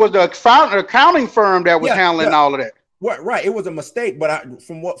thought it was the accounting firm that was handling all of that. Right. It was a mistake, but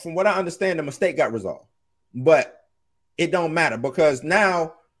from what I understand, the mistake got resolved. But it don't matter, because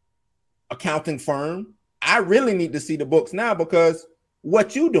now, accounting firm, I really need to see the books now, because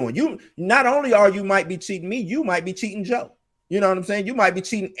what you doing? You not only might be cheating me, you might be cheating Joe. You know what I'm saying? You might be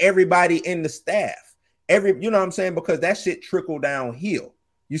cheating everybody in the staff. You know what I'm saying? Because that shit trickle downhill.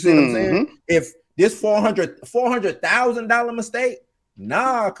 You see what I'm saying? If this $400,000 mistake,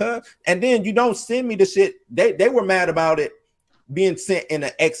 nah, cuz. And then you don't send me the shit. They were mad about it being sent in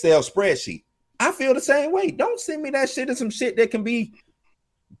an Excel spreadsheet. I feel the same way. Don't send me that shit and some shit that can be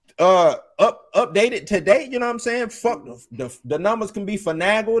updated today. You know what I'm saying? Fuck, the numbers can be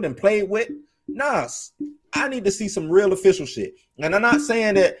finagled and played with. Nah, I need to see some real official shit. And I'm not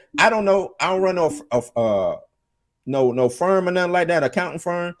saying that I don't run no firm or nothing like that, accounting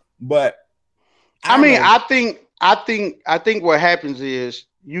firm. But I think what happens is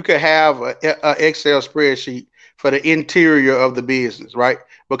you could have a Excel spreadsheet for the interior of the business, right?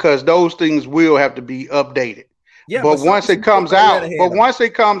 Because those things will have to be updated. Yeah, but once it comes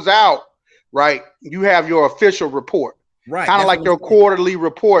out, right, you have your official report. Right. Kind of like your quarterly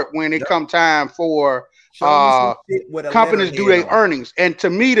report when it come time for companies do their earnings. And to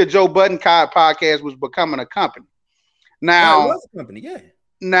me, the Joe Budden podcast was becoming a company. Now, it was a company, yeah.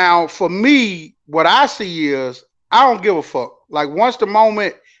 Now, for me, what I see is I don't give a fuck. Like once the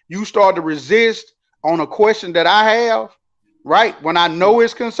moment you start to resist on a question that I have, right? When I know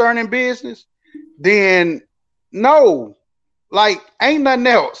it's concerning business, then no, like ain't nothing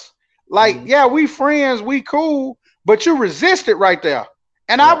else. Like, yeah, we friends, we cool, but you resist it right there.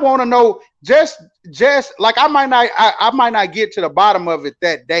 And I want to know just like I might not get to the bottom of it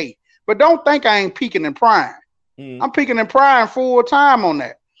that day, but don't think I ain't peeking and prying. I'm peeking and prying full time on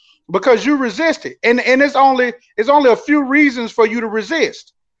that because you resist it. And it's only a few reasons for you to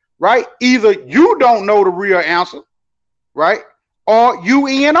resist, right? Either you don't know the real answer, right? Or you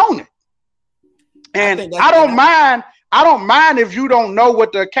in on it. And I don't mind if you don't know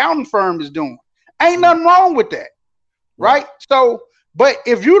what the accounting firm is doing. Ain't nothing wrong with that. Right? So, but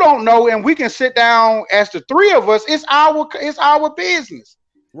if you don't know and we can sit down as the three of us, it's our business.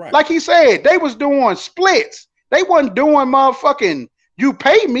 Right. Like he said, they was doing splits. They wasn't doing motherfucking you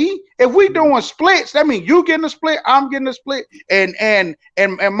pay me. If we doing splits, that means you getting a split, I'm getting a split, and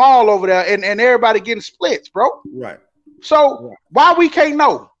Maul over there and everybody getting splits, bro. Right. So why we can't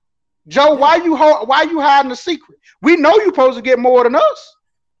know? Joe, why you hiding the secret? We know you supposed to get more than us.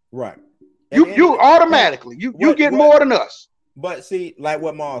 Right. You automatically you get more than us. But see, like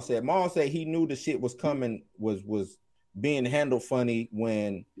what Maul said he knew the shit was coming, was being handled funny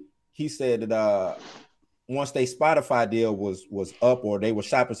when he said that once they Spotify deal was up or they were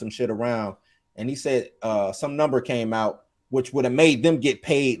shopping some shit around, and he said some number came out which would have made them get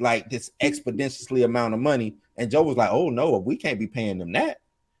paid like this exponentially amount of money. And Joe was like, oh no, we can't be paying them that.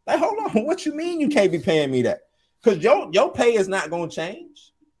 Like, hold on, what you mean you can't be paying me that? Because your pay is not going to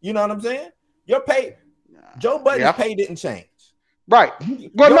change. You know what I'm saying? Your pay, Joe Budden's pay didn't change. Right.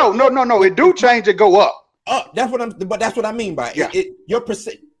 Well, no. It do change. It go up. That's what I mean by it. Your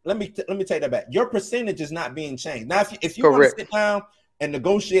percent. Let me take that back. Your percentage is not being changed. Now, if you want to sit down and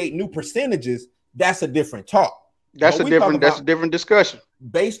negotiate new percentages, that's a different talk. That's a different discussion.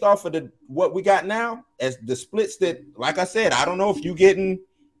 Based off of what we got now, as the splits that, like I said, I don't know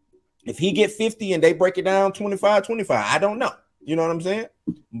if he get 50 and they break it down 25, I don't know. You know what I'm saying?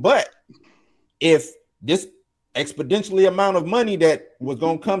 But if this exponentially amount of money that was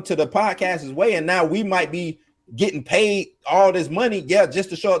going to come to the podcast's way, and now we might be getting paid all this money, just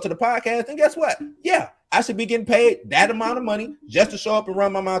to show up to the podcast, and guess what? Yeah, I should be getting paid that amount of money just to show up and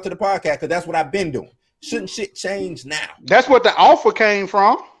run my mouth to the podcast, because that's what I've been doing. Shouldn't shit change now? That's what the offer came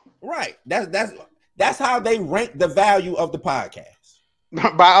from. Right. That's how they rank the value of the podcast.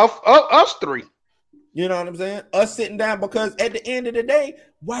 By us three. You know what I'm saying? Us sitting down, because at the end of the day,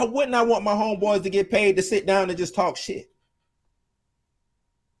 why wouldn't I want my homeboys to get paid to sit down and just talk shit?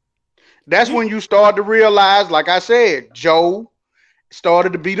 That's when you start to realize, like I said, Joe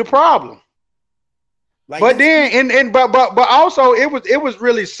started to be the problem. But then, but also it was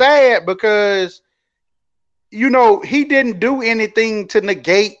really sad because, you know, he didn't do anything to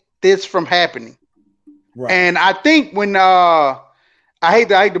negate this from happening. Right. And I think when I hate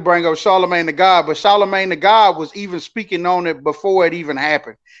to bring up Charlemagne the God, but Charlemagne the God was even speaking on it before it even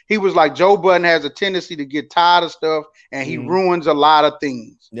happened. He was like, Joe Budden has a tendency to get tired of stuff, and he ruins a lot of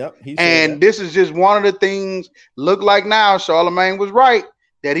things. Yep. And this is just one of the things. Look like now Charlemagne was right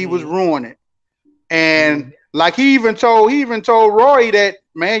that he was ruining it. And like he even told Roy that,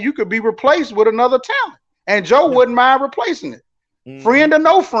 man, you could be replaced with another talent, and Joe wouldn't mind replacing it, friend or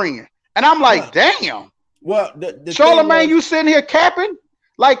no friend. And I'm like, damn. Well, the Charlemagne, you sitting here capping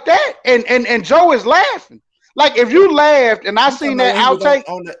like that, and Joe is laughing. Like if you laughed and I seen that outtake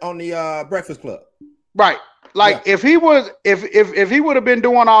on the Breakfast Club, right? Like if he would have been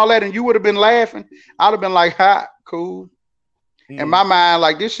doing all that and you would have been laughing, I'd have been like, "Ha, cool." In my mind,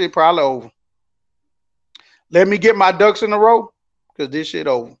 like this shit probably over. Let me get my ducks in a row because this shit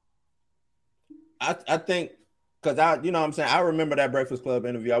over. I think. Because you know what I'm saying, I remember that Breakfast Club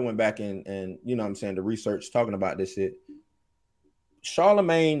interview. I went back and you know what I'm saying, the research talking about this shit.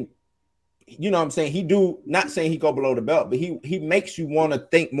 Charlemagne, you know what I'm saying, not saying he go below the belt, but he makes you want to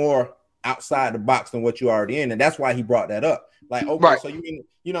think more outside the box than what you already in. And that's why he brought that up. Like, okay, so you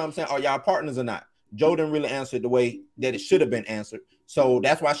know what I'm saying, are y'all partners or not? Joe didn't really answer it the way that it should have been answered. So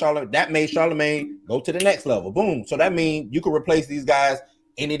that's why that made Charlemagne go to the next level. Boom. So that means you can replace these guys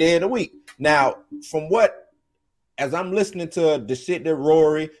any day of the week. Now, as I'm listening to the shit that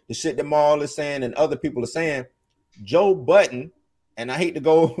Rory, the shit that Maul is saying, and other people are saying, Joe Budden, and I hate to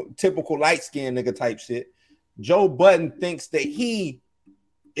go typical light-skinned nigga type shit, Joe Budden thinks that he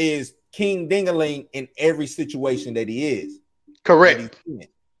is King Dingaling in every situation that he is. Correct.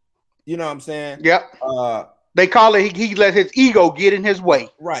 You You know what I'm saying? Yep. They call it he let his ego get in his way.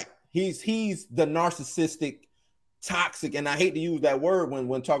 Right. He's the narcissistic, toxic, and I hate to use that word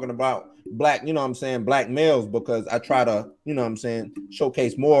when talking about black, you know what I'm saying, black males, because I try to, you know what I'm saying,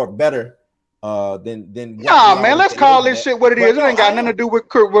 showcase more better than Nah, man, let's call this shit what it is. It ain't got nothing to do with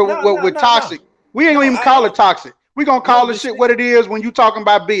toxic. We ain't even call it toxic. We gonna call this shit what it is when you talking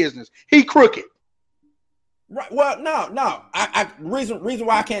about business. He crooked. Right. Well, no. I reason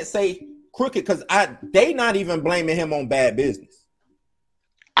why I can't say crooked, because they not even blaming him on bad business.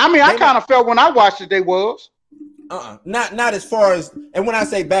 I mean, I kind of felt when I watched it they was. Not as far as, and when I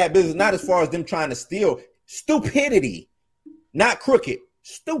say bad business, not as far as them trying to steal. Stupidity, not crooked.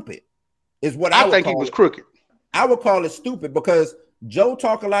 Stupid is what I think he was crooked. I would call it stupid because Joe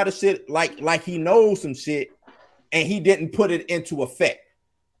talk a lot of shit like he knows some shit and he didn't put it into effect.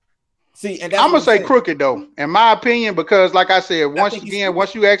 See, and that's I'm gonna say crooked though, in my opinion, because like I said, once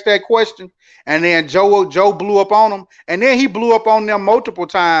you ask that question, and then Joe blew up on him, and then he blew up on them multiple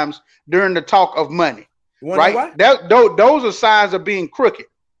times during the talk of money. Right? Those are signs of being crooked.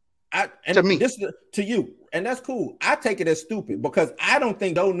 To me, to you, and that's cool. I take it as stupid because I don't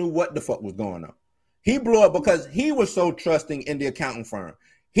think Joe knew what the fuck was going on. He blew up because he was so trusting in the accounting firm.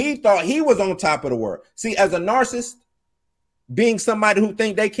 He thought he was on top of the world. See, as a narcissist, being somebody who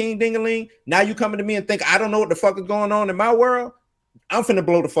think they king ding-a-ling, now you coming to me and think I don't know what the fuck is going on in my world, I'm finna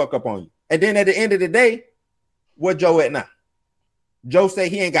blow the fuck up on you. And then at the end of the day, where Joe at now? Joe say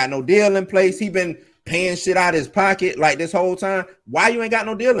he ain't got no deal in place. He been paying shit out of his pocket like this whole time. Why you ain't got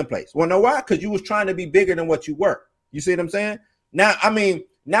no deal in place? Well, know why? Because you was trying to be bigger than what you were. You see what I'm saying? Now, I mean,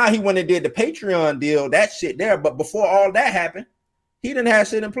 now he went and did the Patreon deal, that shit there. But before all that happened, he didn't have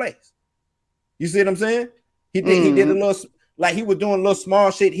shit in place. You see what I'm saying? He did a little, like he was doing a little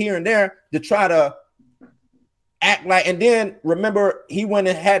small shit here and there to try to act like, and then remember he went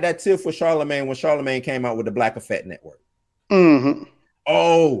and had that tiff with Charlemagne when Charlemagne came out with the Black Effect Network. Mm-hmm.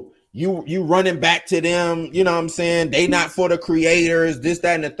 Oh, you running back to them, you know what I'm saying? They not for the creators, this,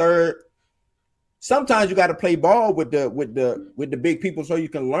 that, and the third. Sometimes you got to play ball with the big people so you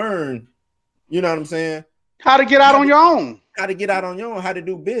can learn, you know what I'm saying? How to get out on your own. How to get out on your own, how to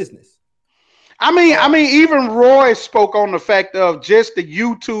do business. I mean, even Roy spoke on the fact of just the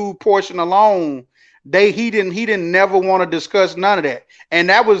YouTube portion alone. He didn't never want to discuss none of that. And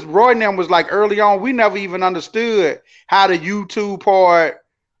that was Roy and them was like early on, we never even understood how the YouTube part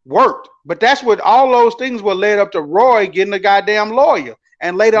worked. But that's what all those things were led up to Roy getting a goddamn lawyer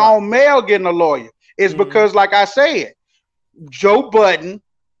and later on Mel getting a lawyer. It's because, like I said, Joe Budden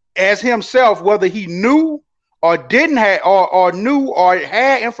as himself, whether he knew or didn't have or knew or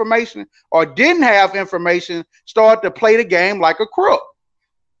had information or didn't have information, started to play the game like a crook.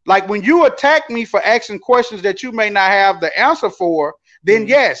 Like when you attack me for asking questions that you may not have the answer for, then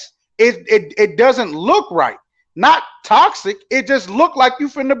yes, it doesn't look right. Not toxic. It just looked like you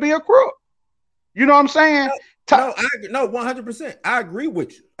finna be a crook. You know what I'm saying? No, 100%. I agree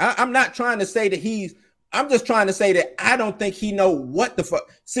with you. I'm not trying to say that I'm just trying to say that I don't think he know what the fuck.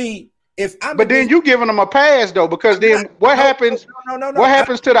 See, but then you giving him a pass though, because then what happens? What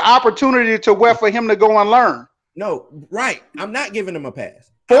happens to the opportunity to where for him to go and learn? No, right. I'm not giving him a pass.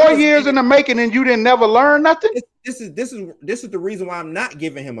 4 years in the making, and you didn't never learn nothing. This is the reason why I'm not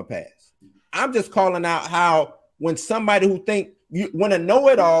giving him a pass. I'm just calling out how when somebody when a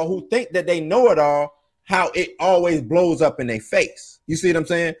know-it-all who think that they know it all, how it always blows up in their face. You see what I'm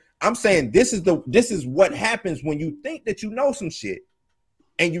saying? I'm saying this is what happens when you think that you know some shit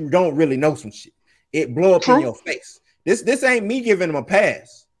and you don't really know some shit. It blow up in your face. This ain't me giving him a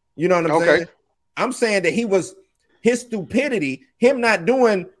pass. You know what I'm saying? I'm saying that his stupidity, him not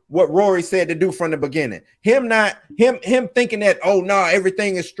doing what Rory said to do from the beginning, him thinking that, oh no,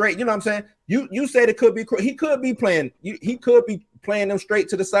 everything is straight. You know what I'm saying? You said it could be, he could be playing them straight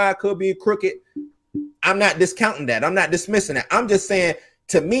to the side, could be crooked. I'm not discounting that. I'm not dismissing that. I'm just saying,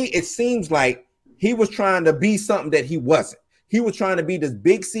 to me, it seems like he was trying to be something that he wasn't. He was trying to be this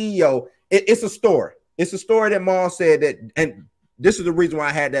big CEO. It's a story. It's a story that Maul said that, and this is the reason why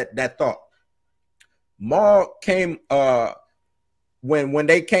I had that thought. Maul came when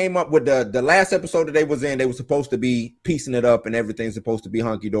they came up with the last episode that they was in, they were supposed to be piecing it up and everything's supposed to be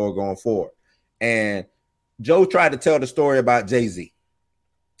hunky-dory going forward. And Joe tried to tell the story about Jay-Z.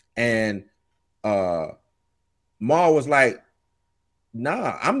 And Maul was like,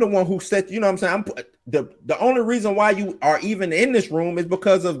 nah, I'm the one who said, you know what I'm saying? The only reason why you are even in this room is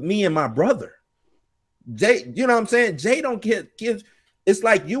because of me and my brother. Jay, you know what I'm saying? Jay don't give. It's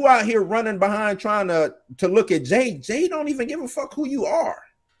like you out here running behind trying to look at Jay. Jay don't even give a fuck who you are.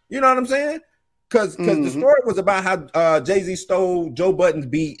 You know what I'm saying? Because the story was about how Jay-Z stole Joe Budden's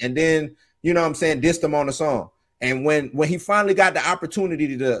beat and then, you know what I'm saying, dissed him on the song. And when he finally got the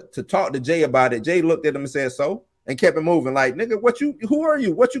opportunity to talk to Jay about it, Jay looked at him and said, so, and kept it moving. Like, nigga, who are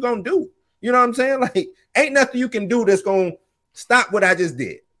you? What you gonna do? You know what I'm saying? Like, ain't nothing you can do that's gonna stop what I just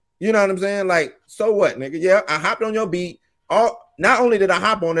did. You know what I'm saying? Like, so what, nigga? Yeah, I hopped on your beat. Not only did I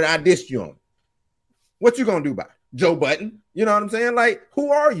hop on it, I dissed you on it. What you gonna do about it? Joe Budden? You know what I'm saying? Like,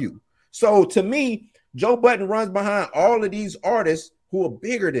 who are you? So to me, Joe Budden runs behind all of these artists who are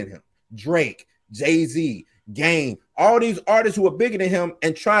bigger than him. Drake, Jay-Z, Game, all these artists who are bigger than him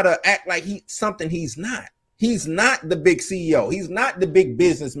and try to act like he's something he's not. He's not the big CEO. He's not the big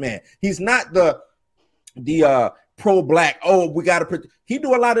businessman. He's not the pro-black. Oh, we got to. He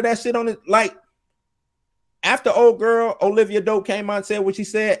do a lot of that shit on it. Like, after old girl Olivia Dope came out and said what she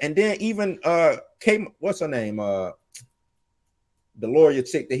said, and then even what's her name? The lawyer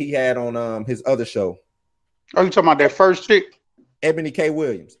chick that he had on his other show. Oh, you talking about that first chick? Ebony K.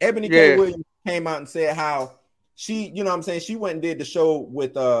 Williams. Ebony K. Williams came out and said how she, you know what I'm saying, she went and did the show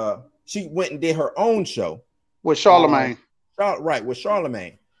with she went and did her own show with Charlemagne. Right, with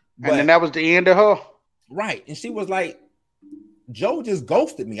Charlemagne. And then that was the end of her. Right. And she was like, Joe just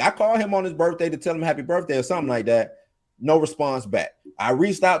ghosted me. I called him on his birthday to tell him happy birthday or something like that. No response back. I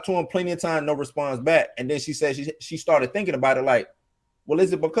reached out to him plenty of time, no response back. And then she said she started thinking about it like, well,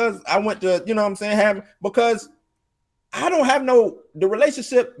 is it because I went to, you know what I'm saying, because I don't have the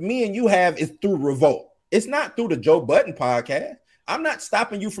relationship me and you have is through Revolt. It's not through the Joe Budden podcast. I'm not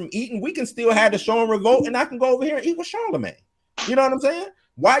stopping you from eating. We can still have the show on Revolt and I can go over here and eat with Charlemagne. You know what I'm saying?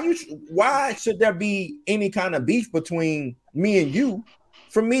 Why should there be any kind of beef between me and you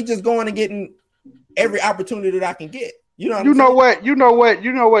for me just going and getting every opportunity that I can get? You know what? You know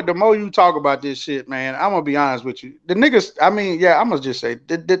what? The more you talk about this shit, man, I'm gonna be honest with you. The niggas, I mean, yeah, I'm gonna just say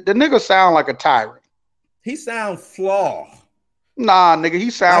the nigga sound like a tyrant. He sound flawed. Nah, nigga,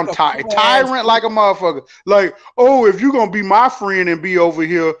 he sound like tyrant like a motherfucker. Like, oh, if you gonna be my friend and be over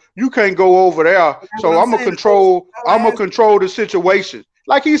here, you can't go over there. So I'm gonna control the situation.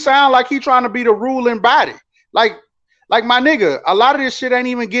 Like he sound like he trying to be the ruling body. Like my nigga, a lot of this shit ain't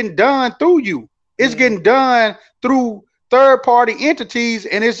even getting done through you. It's getting done through third-party entities,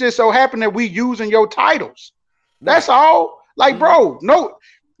 and it's just so happened that we using your titles. That's all. Like, bro,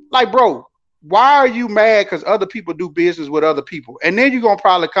 why are you mad because other people do business with other people? And then you're going to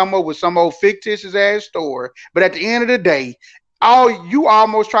probably come up with some old fictitious ass story. But at the end of the day, you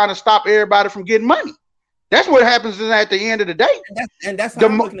almost trying to stop everybody from getting money. That's what happens at the end of the day. And that's how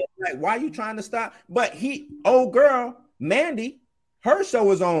I'm looking at it. Like, why are you trying to stop? But old girl, Mandy, her show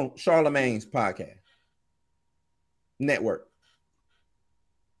was on Charlemagne's podcast network.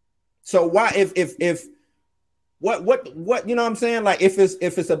 So why if what you know what I'm saying? Like if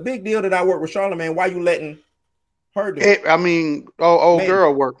it's a big deal that I work with Charlemagne, why you letting her do it? I mean, old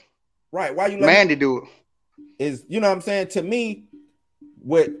girl work. Right. Why you letting Mandy do it? Is, you know what I'm saying? To me,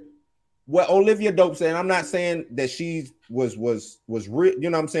 what Olivia Dope said, I'm not saying that she was real, you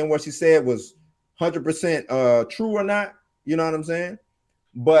know what I'm saying? What she said was 100% true or not, you know what I'm saying?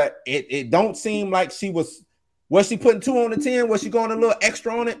 But it don't seem like she was she putting 2 on the 10? Was she going a little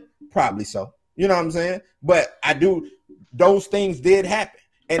extra on it? Probably so. You know what I'm saying? But those things did happen.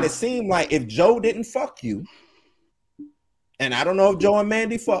 And it seemed like if Joe didn't fuck you, and I don't know if Joe and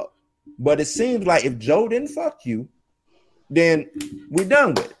Mandy fuck, but it seems like if Joe didn't fuck you, then we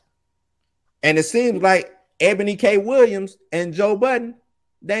done with it. And it seems like Ebony K. Williams and Joe Budden,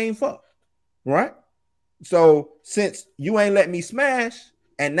 they ain't fucked, right? So since you ain't let me smash,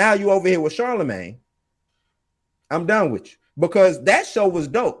 and now you over here with Charlemagne, I'm done with you. Because that show was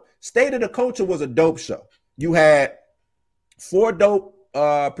dope. State of the Culture was a dope show. You had 4 dope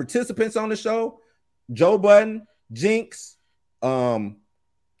participants on the show: Joe Budden, Jinx,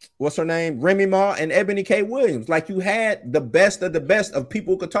 what's her name, Remy Ma, and Ebony K. Williams. Like, you had the best of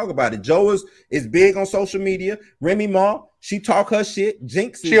people who could talk about it. Joe is big on social media. Remy Ma, she talk her shit.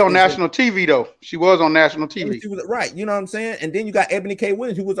 Jinx, she on national TV though. She was on national TV. She was, right, you know what I'm saying? And then you got Ebony K.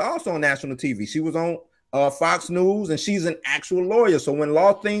 Williams, who was also on national TV. She was on Fox News, and she's an actual lawyer. So when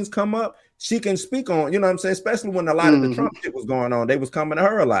law things come up, she can speak on, you know what I'm saying? Especially when a lot of the Trump shit was going on, they was coming to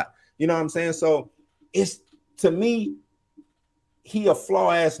her a lot. You know what I'm saying? So it's, to me, he a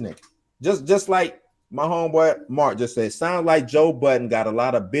flaw ass nigga. Just like my homeboy Mark just said, sounds like Joe Budden got a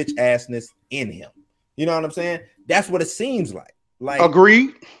lot of bitch assness in him. You know what I'm saying? That's what it seems like. Like,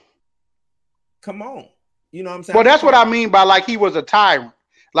 agreed. Come on. You know what I'm saying? Well, that's what I mean by like he was a tyrant.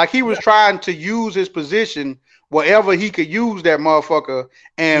 Like he was trying to use his position wherever he could use that motherfucker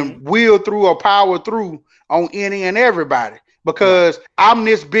and wheel through or power through on any and everybody. because I'm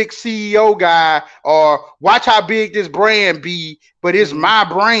this big CEO guy, or watch how big this brand be, but it's my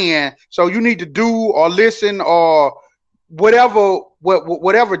brand. So you need to do or listen or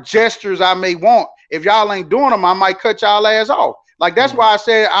whatever gestures I may want. If y'all ain't doing them, I might cut y'all ass off. Like, that's why I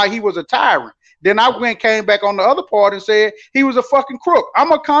said he was a tyrant. Then I came back on the other part and said he was a fucking crook. I'm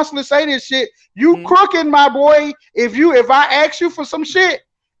gonna constantly say this shit. You crooking, my boy. If I ask you for some shit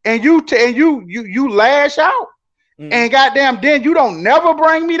and you lash out and goddamn, then you don't never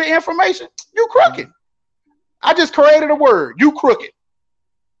bring me the information, you crooked. I just created a word. You crooked.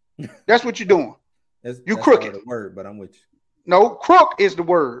 That's what you're doing. You crooked. The word, but I'm with you. No, crook is the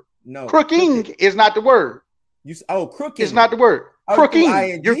word. No, crooking is not the word. Crooking is not the word.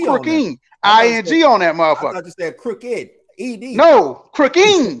 Crooking. You're crooking. ING on that motherfucker. I thought you said crooked. ED. No,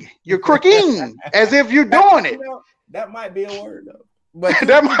 crooking. You're crooking as if you're doing it. That might be a word though. But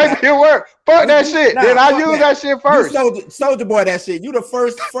that might be a word. Fuck that shit. Then I use that shit first. Soldier Boy, that shit. You the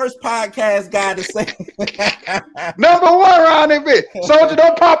first podcast guy to say. Number one around that bitch. Soldier,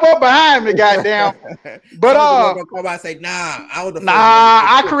 don't pop up behind me, goddamn. But come out and say,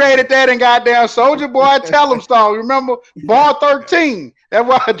 I created that and goddamn Soldier Boy. Tell him so. Remember, bar 13. That's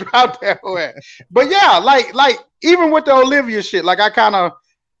why I dropped that way. But yeah, like even with the Olivia shit, like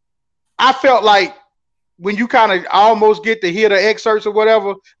I felt like, when you kind of almost get to hear the excerpts or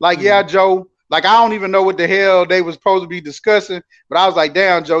whatever, like, yeah, Joe, like, I don't even know what the hell they was supposed to be discussing, but I was like,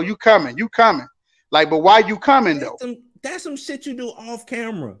 damn, Joe, you coming. Like, but why you coming though? That's some shit you do off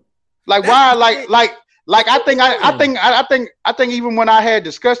camera. Like, why? Like, I think even when I had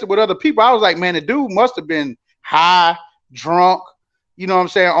discussed it with other people, I was like, man, the dude must have been high, drunk, you know what I'm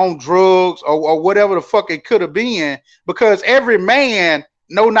saying, on drugs or whatever the fuck it could have been, because every man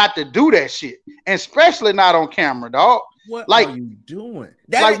know not to do that shit, and especially not on camera, dog. What are you doing?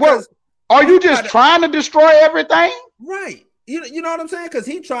 What are you just trying to destroy everything? Right. You know what I'm saying? Because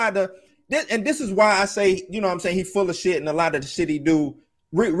he tried to, and this is why I say, you know what I'm saying, he full of shit, and a lot of the shit he do.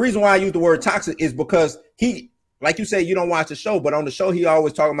 Reason why I use the word toxic is because he, like you say, you don't watch the show, but on the show he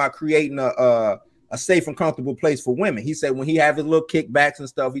always talking about creating a safe and comfortable place for women. He said when he have his little kickbacks and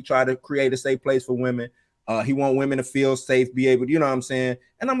stuff, he tried to create a safe place for women. He want women to feel safe, be able to, you know what I'm saying?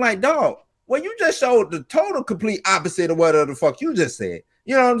 And I'm like, dog, well, you just showed the total complete opposite of what the fuck you just said.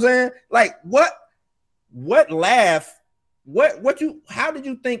 You know what I'm saying? Like, what how did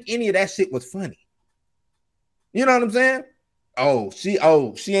you think any of that shit was funny? You know what I'm saying?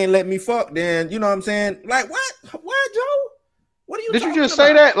 She ain't let me fuck, then, you know what I'm saying? Like, what, Joe? What are you Did you just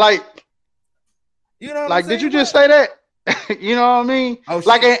say that? Like, you know, like, did you just say that? You know what I mean?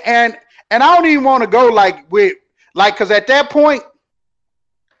 Like, and I don't even want to go because at that point,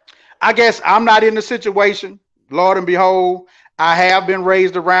 I guess I'm not in the situation. Lord and behold, I have been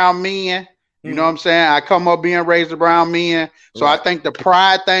raised around men. You know what I'm saying? I come up being raised around men. So I think the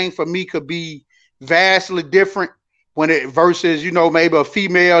pride thing for me could be vastly different versus, you know, maybe a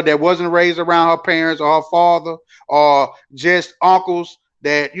female that wasn't raised around her parents or her father, or just uncles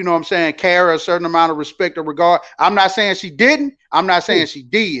that, you know what I'm saying, carry a certain amount of respect or regard. I'm not saying she didn't. I'm not saying she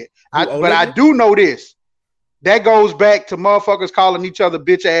did. But I do know this. That goes back to motherfuckers calling each other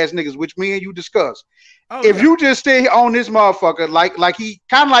bitch ass niggas, which me and you discussed. If you just stay on this motherfucker, like he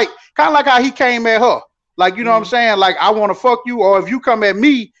kind of like how he came at her, like, you know what I'm saying, like, I want to fuck you, or if you come at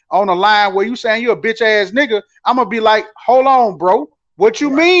me on a line where you saying you a bitch ass nigga, I'm gonna be like, hold on, bro, what you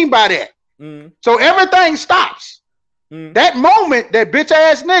mean by that? So everything stops. That moment that bitch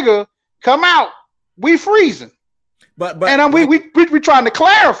ass nigga come out, we freezing. But we trying to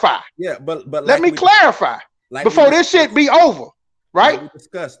clarify. Yeah, but let me clarify before this shit be over, right? Like we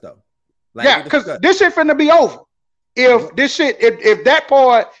discussed though. Yeah, because this shit finna be over if this shit if that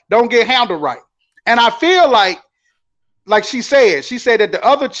part don't get handled right. And I feel like she said that the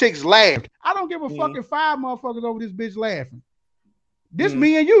other chicks laughed. I don't give a fucking five motherfuckers over this bitch laughing. This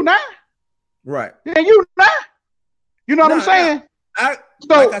me and you now, right? And you now. You know what I'm saying?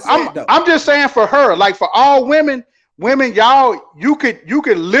 I'm just saying for her, like for all women, y'all, you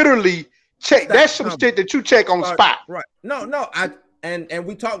could literally check. That's some shit that you check on spot. Right. No, and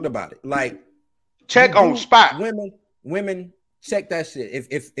we talked about it. Like, check on spot. Women check that shit.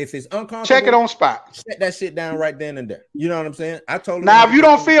 If it's uncomfortable, check it on spot. Shut that shit down right then and there. You know what I'm saying? I told now if you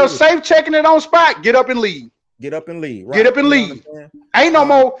don't feel safe checking it on spot, get up and leave. Get up and leave. Right? Get up and leave. Ain't no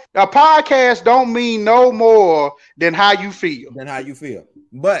more. A podcast don't mean no more than how you feel.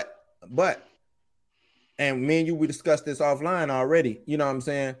 But, and me and you, we discussed this offline already. You know what I'm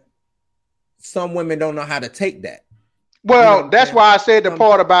saying? Some women don't know how to take that. Well, you know that's why I said the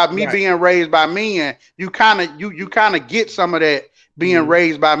part about me being raised by men. You kind of get some of that being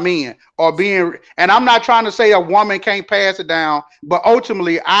raised by men or and I'm not trying to say a woman can't pass it down, but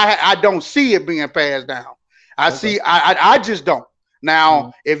ultimately I don't see it being passed down. I just don't.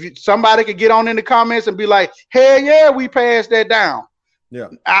 Now, if somebody could get on in the comments and be like, hell yeah, we passed that down. Yeah.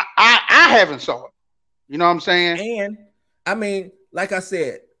 I haven't saw it. You know what I'm saying? And I mean, like I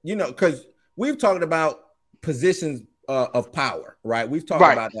said, because we've talked about positions of power, right? We've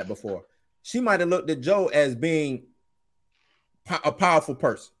talked about that before. She might have looked at Joe as being a powerful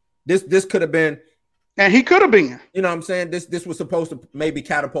person. This could have been, and he could have been. You know what I'm saying? This was supposed to maybe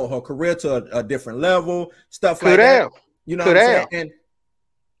catapult her career to a different level, stuff like that. You know what I'm saying?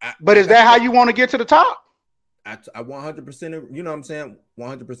 But is that how you want to get to the top? I 100%, you know what I'm saying?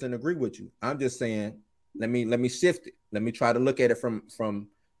 100% agree with you. I'm just saying, let me shift it. Let me try to look at it from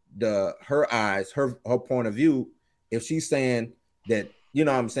her eyes, her point of view. If she's saying that, you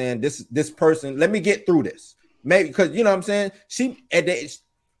know what I'm saying, this person, let me get through this. Maybe because, you know what I'm saying,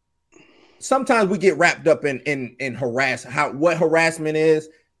 sometimes we get wrapped up in what harassment is.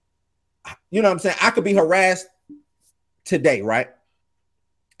 You know what I'm saying? I could be harassed today, right?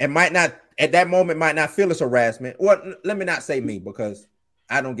 And might not at that moment might not feel as harassment. Or let me not say me, because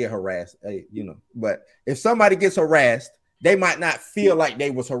I don't get harassed, but if somebody gets harassed, they might not feel like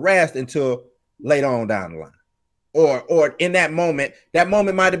they was harassed until later on down the line. Or in that moment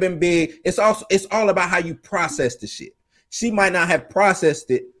might have been big. It's all about how you process the shit. She might not have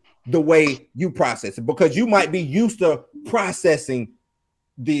processed it the way you process it, because you might be used to processing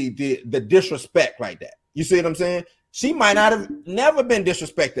the disrespect like that. You see what I'm saying? She might not have never been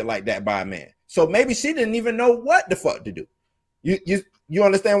disrespected like that by a man. So maybe she didn't even know what the fuck to do. You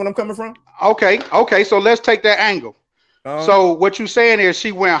understand where I'm coming from? Okay. So let's take that angle. So what you're saying is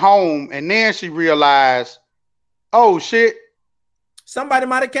she went home and then she realized, oh shit, somebody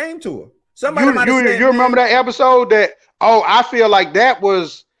might have came to her. Somebody might have said, you remember that episode that, I feel like that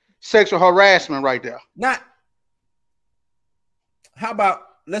was sexual harassment right there. How about,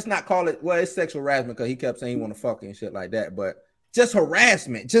 let's not call it, well, it's sexual harassment because he kept saying he want to fuck and shit like that, but just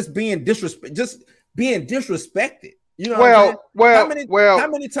harassment, just being disrespected. You know how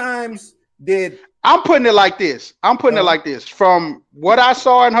many times did I'm putting it like this? From what I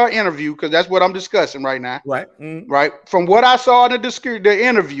saw in her interview, because that's what I'm discussing right now. Right. Right. From what I saw in the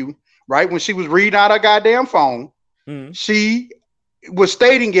interview, right, when she was reading out her goddamn phone, she was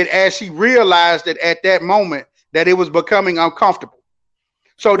stating it as she realized that at that moment that it was becoming uncomfortable.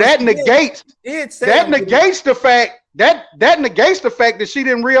 So that negates the fact that she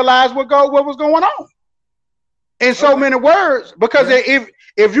didn't realize what was going on. In so many words, because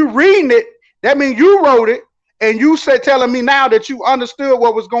if you're reading it, that means you wrote it and you said telling me now that you understood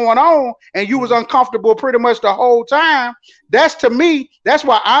what was going on and you was uncomfortable pretty much the whole time. That's to me, that's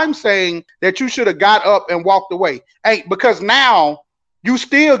why I'm saying that you should have got up and walked away. Because now you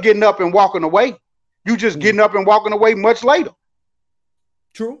still getting up and walking away. You just getting up and walking away much later.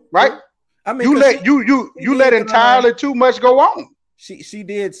 True. Right? True. I mean, you let entirely too much go on. She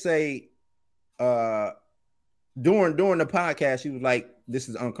did say during the podcast, she was like, this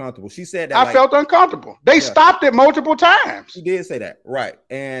is uncomfortable. She said that I felt uncomfortable. They stopped it multiple times. She did say that. Right.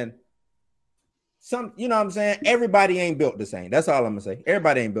 And you know what I'm saying? Everybody ain't built the same. That's all I'm gonna say.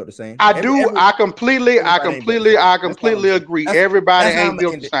 Everybody ain't built the same. I completely agree. Everybody ain't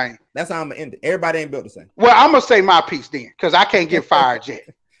built the same. That's how I'm gonna end it. Everybody ain't built the same. Well, I'm gonna say my piece then, because I can't get fired yet.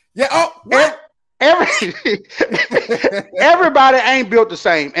 Yeah. Oh, what? Everybody ain't built the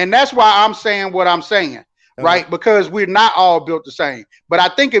same, and that's why I'm saying what I'm saying, right? Because we're not all built the same. But I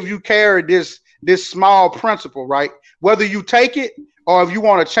think if you carry this small principle, right, whether you take it or if you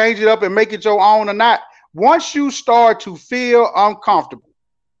want to change it up and make it your own or not, once you start to feel uncomfortable,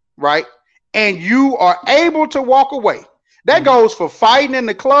 right, and you are able to walk away, that goes for fighting in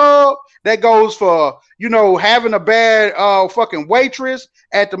the club. That goes for, having a bad fucking waitress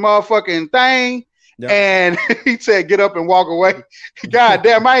at the motherfucking thing. Yep. And he said, get up and walk away. God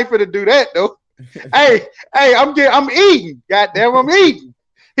damn, I ain't finna do that though. hey, I'm eating. God damn, I'm eating.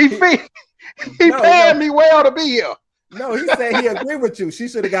 He paid me well to be here. No, he said he agreed with you. She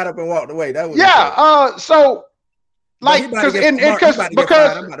should have got up and walked away. That was so like because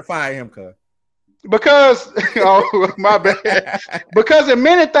I'm about to fire him, because my bad. Because in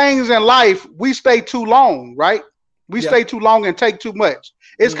many things in life, we stay too long, right? We stay too long and take too much.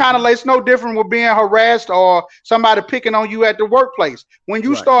 It's kind of like, it's no different with being harassed or somebody picking on you at the workplace. When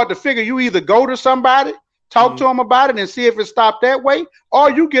you start to figure, you either go to somebody, talk to them about it and see if it stopped that way,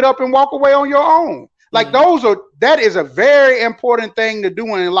 or you get up and walk away on your own. Like that is a very important thing to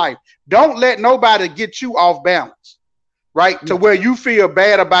do in life. Don't let nobody get you off balance, right? To where you feel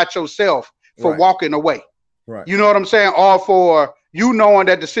bad about yourself for walking away. Right. You know what I'm saying? Or for, you knowing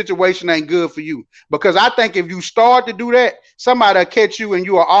that the situation ain't good for you. Because I think if you start to do that, somebody will catch you, and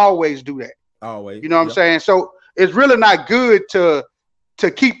you will always do that. Always. You know what I'm saying? So it's really not good to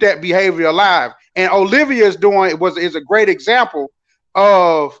keep that behavior alive. And Olivia is a great example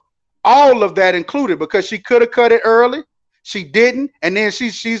of all of that included, because she could have cut it early. She didn't. And then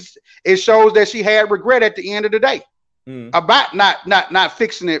it shows that she had regret at the end of the day about not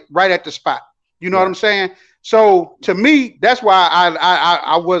fixing it right at the spot. You know what I'm saying? So to me, that's why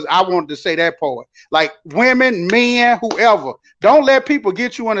I wanted to say that part. Like, women, men, whoever, don't let people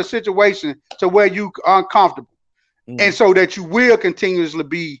get you in a situation to where you uncomfortable. And so that you will continuously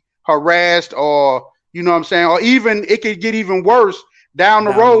be harassed, or, you know what I'm saying? Or even it could get even worse down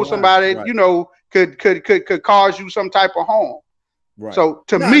the road. Somebody, you know, could cause you some type of harm. Right. So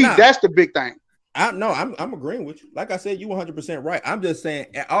to me, that's the big thing. I'm agreeing with you. Like I said, you 100% right. I'm just saying,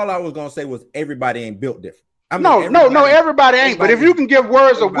 all I was gonna say was everybody ain't built different. Everybody ain't. But if you can give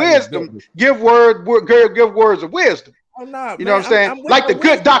words of wisdom, give words of wisdom. Oh, no, you know what I'm saying? Like the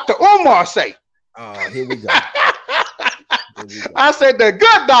good Dr. Umar say. Oh, here we go. I said the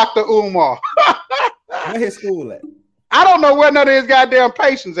good Dr. Umar. Where his school at? I don't know where none of his goddamn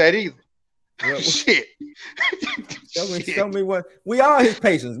patients at either. Well, shit. Tell me what. We are his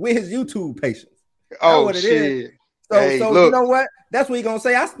patients. We're his YouTube patients. That's what it is. So, hey, so look, you know what? That's what you're gonna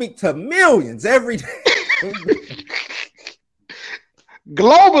say. I speak to millions every day.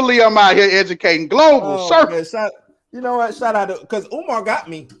 Globally, I'm out here educating global. Man, you know what? Shout out to, because Umar got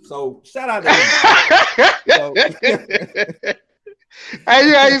me. So shout out to him.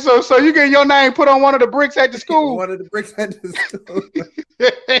 Hey, so you get your name put on one of the bricks at the school. One of the bricks at the school.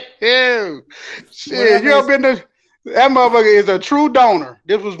 Shit, you ever been to that motherfucker is a true donor.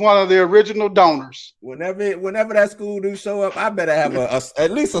 This was one of the original donors. Whenever that school do show up, I better have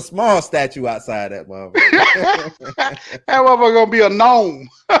at least a small statue outside that motherfucker. That motherfucker gonna be a gnome.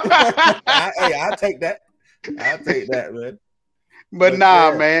 I'll take that. I'll take that, man. But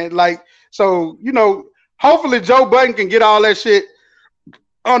nah, man. Like, so, you know, hopefully Joe Budden can get all that shit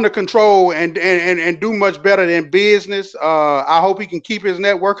under control and do much better than business. I hope he can keep his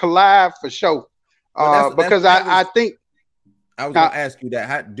network alive for sure. Because I think I was gonna ask you that.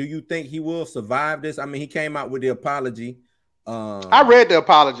 How do you think he will survive this? I mean, he came out with the apology. I read the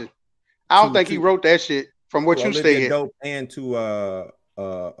apology. I don't think he wrote that shit from what you said. Dope and to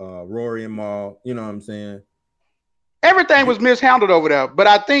Rory and Mal, you know what I'm saying? Everything was mishandled over there, but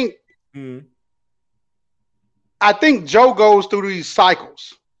I think Joe goes through these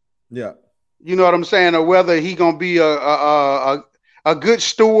cycles. Yeah, you know what I'm saying, or whether he gonna be a good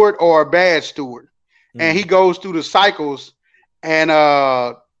steward or a bad steward, and he goes through the cycles, and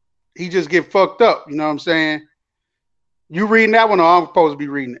he just get fucked up. You know what I'm saying? You reading that one, or I'm supposed to be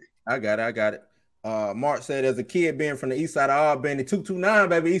reading it? I got it. Mark said, as a kid being from the east side of Albany, 229,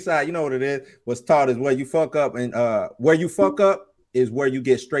 baby, east side, you know what it is, was taught is where you fuck up, and where you fuck up is where you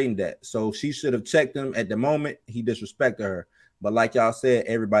get straightened at. So she should have checked him at the moment he disrespected her. But like y'all said,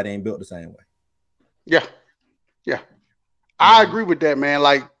 everybody ain't built the same way. Yeah. I agree with that, man.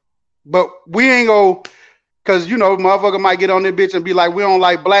 Like, but we ain't go, because, you know, motherfucker might get on this bitch and be like, we don't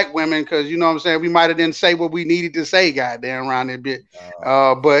like black women because, you know what I'm saying, we might have didn't say what we needed to say, goddamn, around that bitch.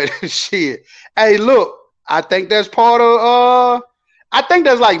 But shit. Hey, look, I think that's part of I think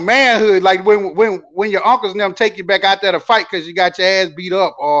that's like manhood. Like when your uncles and them take you back out there to fight because you got your ass beat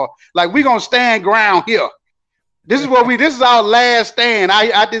up, or like, we gonna stand ground here. This is our last stand.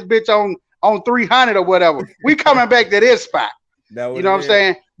 I this bitch on 300 or whatever. We coming back to this spot. You know what I'm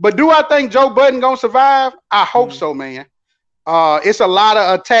saying? But do I think Joe Budden gonna survive? I hope so, man. It's a lot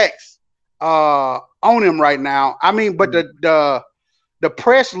of attacks on him right now. I mean, but the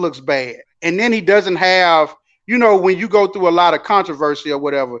press looks bad, and then he doesn't have, you know, when you go through a lot of controversy or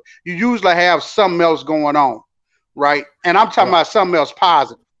whatever, you usually have something else going on, right? And I'm talking about something else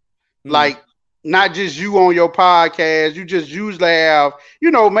positive, like not just you on your podcast. You just usually have,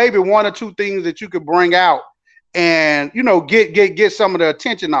 you know, maybe one or two things that you could bring out and, you know, get some of the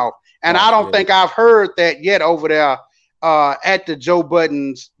attention off. And I don't think I've heard that yet over there at the Joe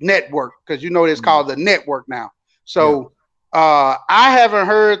Budden's network, because, you know, it's called the network now. So I haven't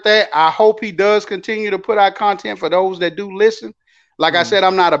heard that. I hope he does continue to put out content for those that do listen. Like I said,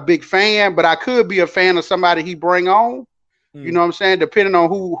 I'm not a big fan, but I could be a fan of somebody he bring on. You know what I'm saying? Depending on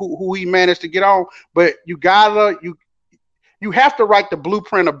who he managed to get on. But you have to write the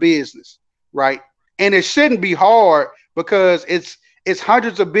blueprint of business, right? And it shouldn't be hard, because it's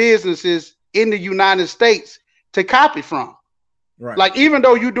hundreds of businesses in the United States to copy from. Right. Like, even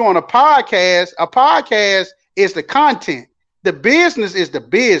though you're doing a podcast is the content. The business is the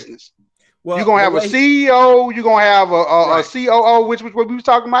business. Well, you're gonna have a CEO, you're gonna have a COO, which was what we were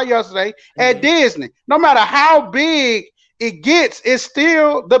talking about yesterday at Disney. No matter how big it gets, it's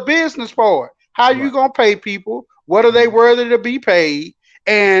still the business part. How you gonna pay people? What are they worthy to be paid?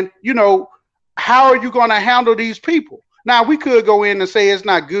 And how are you gonna handle these people? Now we could go in and say it's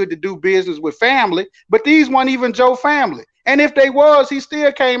not good to do business with family, but these weren't even Joe family. And if they was, he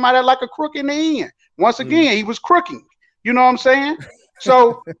still came out of like a crook in the end. Once again, he was crooking. You know what I'm saying?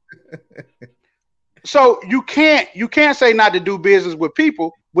 So you can't say not to do business with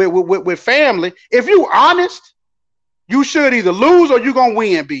people with family. If you honest, you should either lose or you're gonna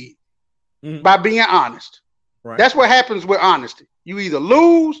win big by being honest. Right. That's what happens with honesty. You either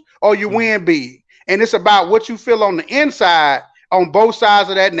lose or you win big. And it's about what you feel on the inside on both sides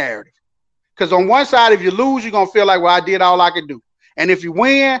of that narrative. Because on one side, if you lose, you're gonna feel like, well, I did all I could do. And if you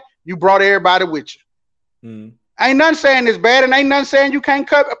win, you brought everybody with you. Ain't nothing saying it's bad, and ain't nothing saying you can't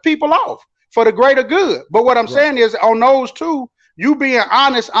cut people off for the greater good. But what I'm saying is, on those two, you being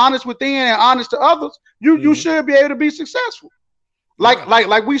honest within and honest to others, you should be able to be successful.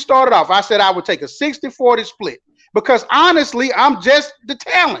 Like we started off, I said I would take a 60-40 split because honestly, I'm just the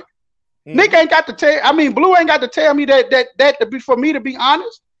talent. Nick ain't got to tell. I mean, Blue ain't got to tell me that to be for me to be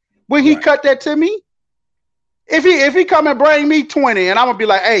honest. When he cut that to me, if he come and bring me 20, and I'm gonna be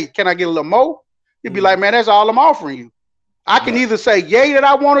like, hey, can I get a little more? He'd be like, man, that's all I'm offering you. I can either say yay that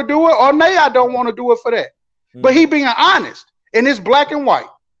I want to do it or nay, I don't want to do it for that. But he being honest, and it's black and white.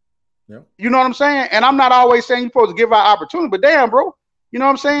 You know what I'm saying? And I'm not always saying you're supposed to give out opportunity, but damn, bro, you know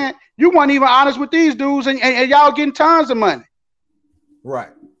what I'm saying? You weren't even honest with these dudes, and y'all getting tons of money.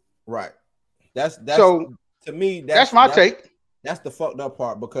 Right. That's so to me. That's my take. That's the fucked up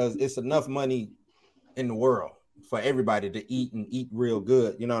part because it's enough money in the world for everybody to eat and eat real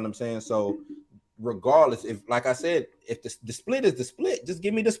good. You know what I'm saying? So regardless, if like I said, if the split is the split, just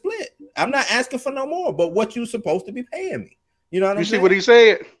give me the split. I'm not asking for no more, but what you supposed to be paying me. You know what I'm saying? You see what he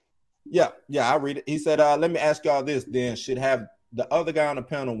said? Yeah, I read it. He said, let me ask y'all this then. Should have the other guy on the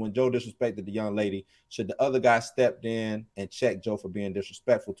panel when Joe disrespected the young lady, should the other guy stepped in and checked Joe for being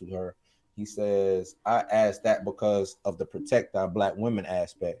disrespectful to her? He says, I asked that because of the protect our black women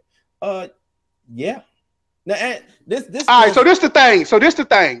aspect. Yeah. Now, this all right, so this the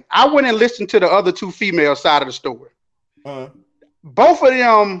thing. I went and listened to the other two female side of the story. Both of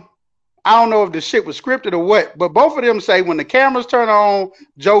them, I don't know if the shit was scripted or what, but both of them say when the cameras turn on,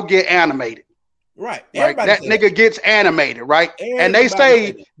 Joe get animated. Right. That nigga gets animated, right? And they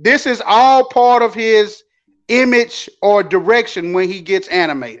say this is all part of his image or direction when he gets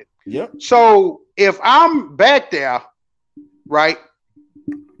animated. Yep. So if I'm back there, right,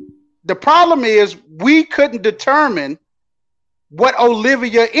 the problem is we couldn't determine what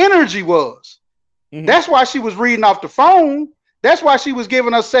Olivia energy was. That's why she was reading off the phone. That's why she was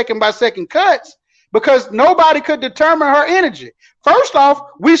giving us second by second cuts, because nobody could determine her energy. First off,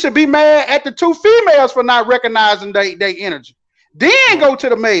 we should be mad at the two females for not recognizing their energy. Then go to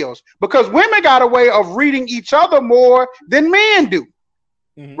the males, because women got a way of reading each other more than men do.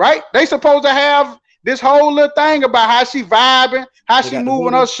 Right? They supposed to have this whole little thing about how she vibing, how she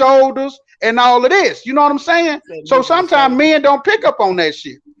moving her shoulders, and all of this. You know what I'm saying? So sometimes men don't pick up on that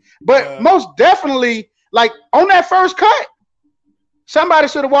shit. But most definitely, like on that first cut, somebody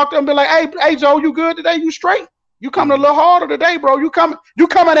should have walked up and be like, hey, Joe, you good today? You straight? You coming a little harder today, bro. You coming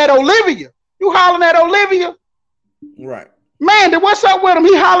at Olivia. You hollering at Olivia. Right. Man, then what's up with him?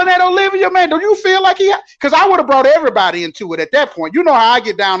 He hollering at Olivia, man. Don't you feel like because I would have brought everybody into it at that point. You know how I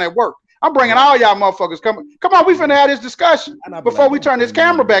get down at work. I'm bringing all y'all motherfuckers. Come on, we finna have this discussion before we turn this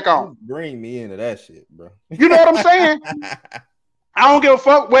camera back on. Bring me into that shit, bro. You know what I'm saying? I don't give a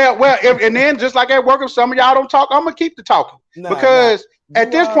fuck. Well, and then just like at work, if some of y'all don't talk, I'm gonna keep the talking because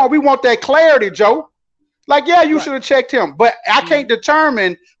at this point we want that clarity, Joe. Like, yeah, you should have checked him, but I can't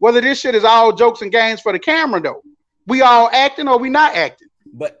determine whether this shit is all jokes and games for the camera, though. We all acting or we not acting.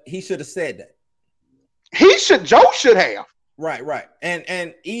 But he should have said that. Joe should have. Right.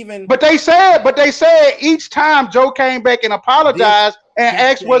 And even But they said each time Joe came back and apologized and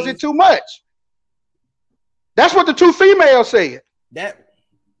asked, was it too much? That's what the two females said. That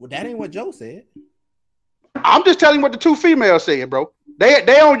ain't what Joe said. I'm just telling you what the two females said, bro.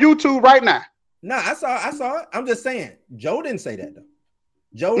 They on YouTube right now. No, I saw it. I'm just saying Joe didn't say that though.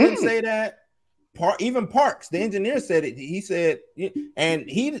 Joe didn't say that. Even Parks, the engineer, said it. He said, and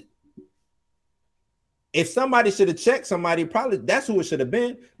if somebody should have checked somebody, probably that's who it should have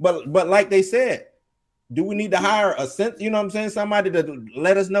been. But like they said, do we need to hire a sense? You know what I'm saying? Somebody to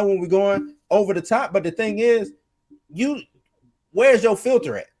let us know when we're going over the top. But the thing is, where's your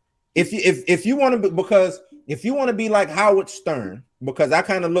filter at? If you want to, because if you want to be like Howard Stern, because I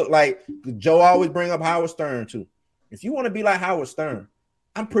kind of look like Joe always bring up Howard Stern too. If you want to be like Howard Stern,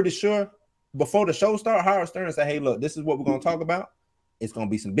 I'm pretty sure before the show started, Howard Stern said, hey, look, this is what we're going to talk about. It's going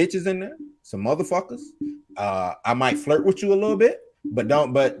to be some bitches in there, some motherfuckers. I might flirt with you a little bit,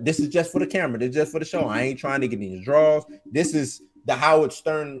 but this is just for the camera. This is just for the show. I ain't trying to get these draws. This is the Howard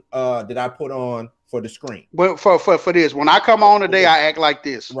Stern that I put on for the screen. But for this, when I come on today, I act like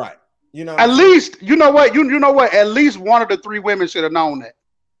this. Right. You know, at least, you know what? You know what? At least one of the three women should have known that.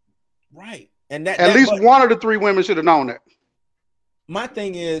 Right. And that at least one of the three women should have known that. My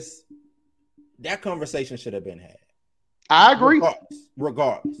thing is that conversation should have been had. I agree.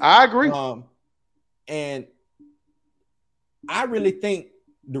 Regardless. I agree. And I really think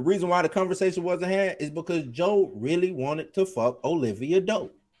the reason why the conversation wasn't had is because Joe really wanted to fuck Olivia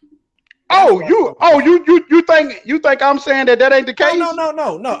Dope. You think I'm saying that ain't the case?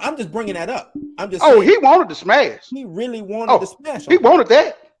 No. I'm just bringing that up. I'm just saying, he wanted to smash. He really wanted to smash. He wanted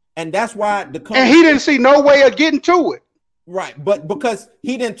that. And that's why and he didn't see no way of getting to it. Right, but because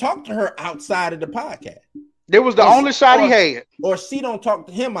he didn't talk to her outside of the podcast. There was the only shot he had. Or she don't talk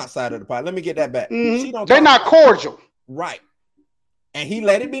to him outside of the podcast. Let me get that back. Mm-hmm. They're not cordial. Right. And he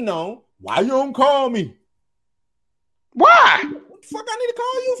let it be known, why you don't call me? Why? What the fuck I need to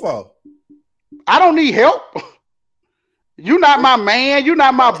call you for? I don't need help. You're not my man. You're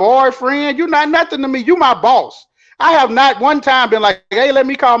not my boyfriend. You're not nothing to me. You my boss. I have not one time been like, hey, let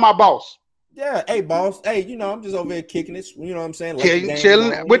me call my boss. Yeah, hey, boss. Hey, I'm just over here kicking it. You know what I'm saying?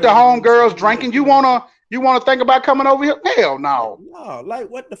 Chilling with the homegirls, drinking. You wanna think about coming over here? Hell no. No, like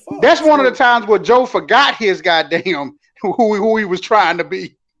what the fuck? That's one of the times where Joe forgot his goddamn who he was trying to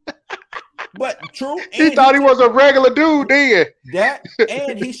be. But true. He thought he was a regular dude then. That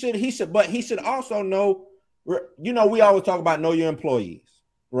and he should also know. We always talk about know your employees,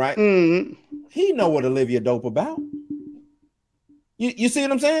 right? Mm-hmm. He know what Olivia Dope about. You see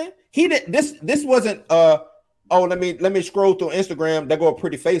what I'm saying? He did this wasn't let me scroll through Instagram. There go a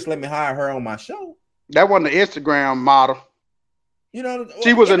pretty face. Let me hire her on my show. That wasn't the Instagram model.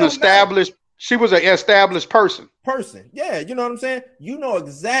 She was an established. She was an established person. Yeah, you know what I'm saying? You know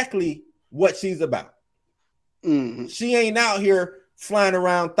exactly what she's about. Mm-hmm. She ain't out here flying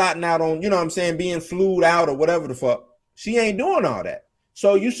around, thotting out on, being flued out or whatever the fuck. She ain't doing all that.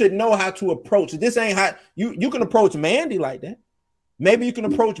 So you should know how to approach. This ain't how you can approach Mandy like that. Maybe you can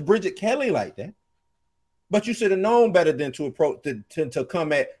approach Bridget Kelly like that. But you should have known better than to approach to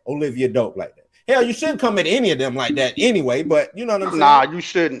come at Olivia Dope like that. Hell, you shouldn't come at any of them like that anyway. But you know what I'm saying? Nah, you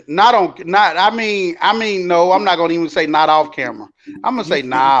shouldn't. I mean, no, I'm not gonna even say not off camera. I'm gonna say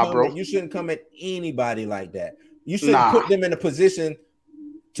nah, bro. You shouldn't come at anybody like that. You shouldn't put them in a position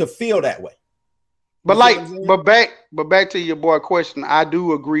to feel that way. But back to your boy question, I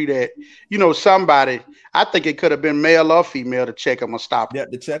do agree that somebody, I think it could have been male or female to check him or stop him,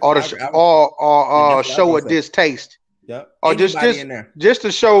 or show a distaste. Yeah. Or just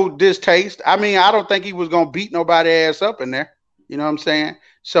to show distaste. I mean, I don't think he was gonna beat nobody ass up in there. You know what I'm saying?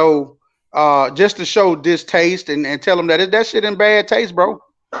 So just to show distaste and tell them that shit in bad taste, bro.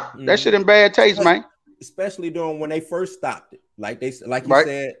 Mm-hmm. That shit in bad taste, man. Especially during when they first stopped it. Like you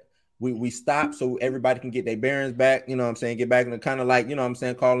said, we stopped so everybody can get their bearings back, you know what I'm saying? Get back and kind of like, you know what I'm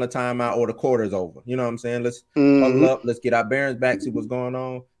saying, calling the timeout or the quarter's over. You know what I'm saying? Let's huddle up, let's get our bearings back, see what's going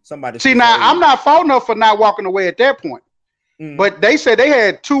on. Somebody see now I'm not faulting her for not walking away at that point. But they said they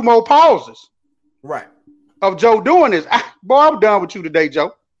had 2 more pauses. Right. Of Joe doing this. Boy, I'm done with you today,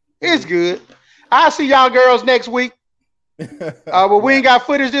 Joe. It's good. I'll see y'all girls next week. But we ain't got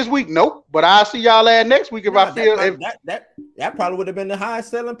footage this week. Nope. But I'll see y'all next week if I feel that probably would have been the highest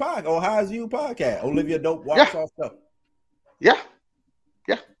selling podcast or highest viewed podcast. Olivia Dope walks off stuff. Yeah.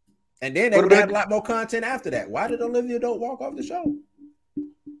 And then they would have had a lot more content after that. Why did Olivia Dope walk off the show?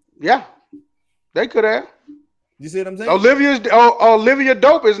 Yeah. They could have. You see what I'm saying? Olivia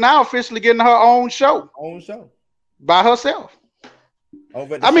Dope is now officially getting her own show. By herself.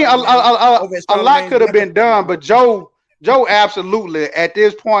 I mean, a lot could have been done, but Joe absolutely at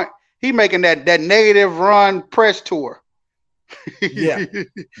this point he making that negative run press tour. Yeah.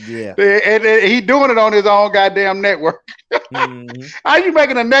 And he doing it on his own goddamn network. Mm-hmm. How you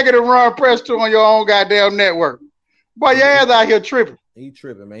making a negative run press tour on your own goddamn network? Boy, your ass out here tripping. He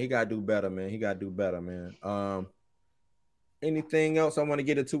tripping, man. He gotta do better, man. Anything else I want to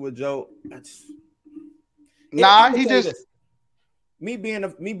get into with Joe? He just me being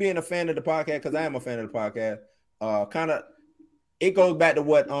a fan of the podcast, because I am a fan of the podcast. Kind of it goes back to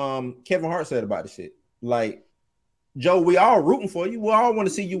what Kevin Hart said about the shit. Like, Joe, we all rooting for you. We all want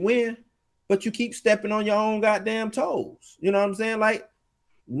to see you win, but you keep stepping on your own goddamn toes. You know what I'm saying? Like,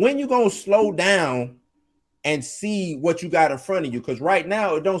 when you gonna slow down and see what you got in front of you. Because right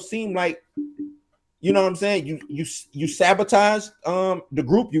now it don't seem like, you know what I'm saying, you sabotaged the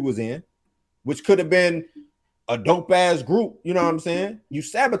group you was in, which could have been a dope ass group. You know what I'm saying? You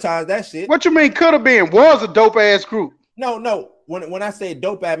sabotaged that shit. What you mean could have been? Was a dope ass group? No. When I say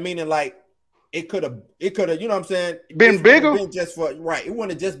dope ass, meaning like it could have, you know what I'm saying? Been bigger? Been just for right. It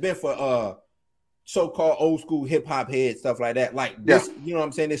wouldn't have just been for so-called old school hip hop head stuff like that. Like this, you know what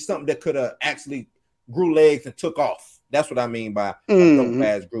I'm saying? It's something that could have actually grew legs and took off. That's what I mean by a dope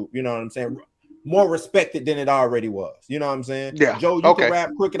ass group. You know what I'm saying? More respected than it already was. You know what I'm saying? Yeah. Joe, you can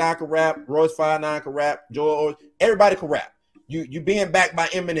rap. Crooked I can rap. Royce 5'9" can rap. Joe, everybody can rap. You being backed by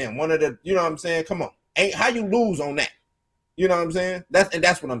Eminem, one of the, you know what I'm saying? Come on. Ain't how you lose on that. You know what I'm saying?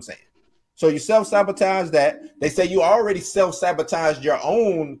 That's what I'm saying. So you self-sabotage that. They say you already self-sabotaged your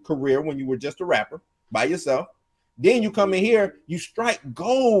own career when you were just a rapper by yourself. Then you come in here, you strike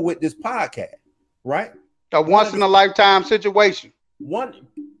gold with this podcast, right? A once in a lifetime situation.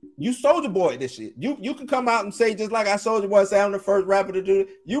 You Soulja Boy this shit. You can come out and say, just like I Soulja Boy say, I'm the first rapper to do it.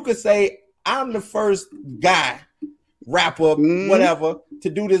 You could say I'm the first guy, rapper, whatever, to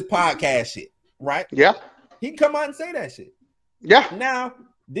do this podcast shit, right? Yeah. He can come out and say that shit. Yeah. Now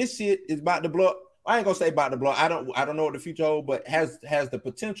this shit is about to blow up. I ain't gonna say about to blow. I don't know what the future holds, but has the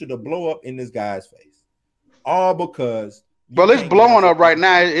potential to blow up in this guy's face. All because it's blowing up right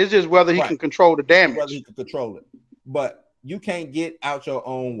now. It's just whether he can control the damage. Whether he can control it. But you can't get out your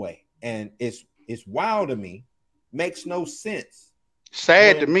own way. And it's wild to me. Makes no sense.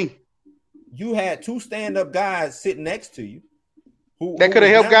 Sad to me. You had two stand-up guys sitting next to you who could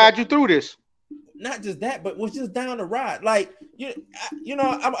have helped guide you through this. Not just that, but was just down the ride. Like, you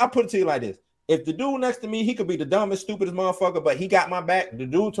know, I put it to you like this. If the dude next to me, he could be the dumbest, stupidest motherfucker, but he got my back. The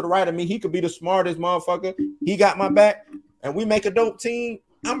dude to the right of me, he could be the smartest motherfucker. He got my back. And we make a dope team.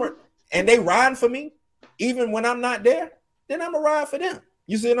 And they riding for me, even when I'm not there, then I'm a ride for them.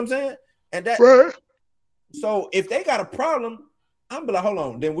 You see what I'm saying? And that. Right. So if they got a problem, I'm be like, hold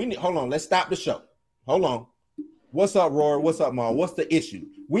on. Let's stop the show. Hold on. What's up, Roy? What's up, Ma? What's the issue?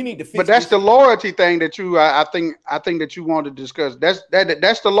 We need to fix. But that's the loyalty thing that you, I think that you want to discuss. That's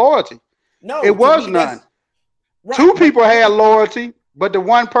the loyalty. No, it was none. Right. Two people had loyalty, but the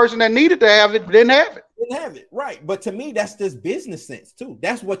one person that needed to have it didn't have it. Didn't have it, right? But to me, that's just business sense too.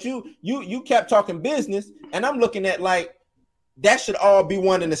 That's what you kept talking business, and I'm looking at like that should all be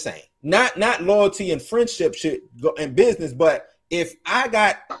one and the same. Not loyalty and friendship should go in business, but if I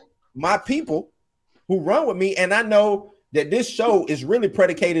got my people who run with me, and I know that this show is really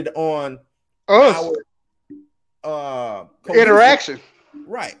predicated on us, our interaction,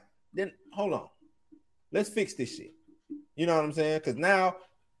 right? Then hold on, let's fix this shit. You know what I'm saying? Because now,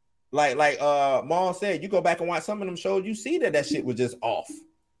 like Maul said, you go back and watch some of them shows, you see that shit was just off.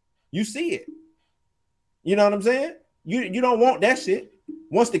 You see it. You know what I'm saying? You don't want that shit.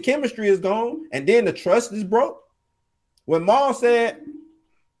 Once the chemistry is gone and then the trust is broke. When Maul said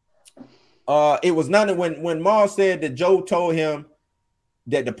it was none of when Maul said that Joe told him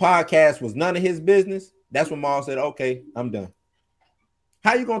that the podcast was none of his business, that's when Maul said, okay, I'm done.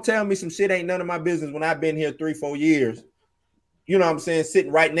 How you gonna tell me some shit ain't none of my business when I've been here 3-4 years? You know what I'm saying?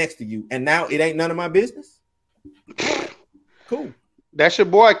 Sitting right next to you, and now it ain't none of my business. Cool. That's your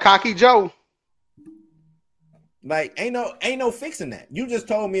boy, Cocky Joe. Like, ain't no fixing that. You just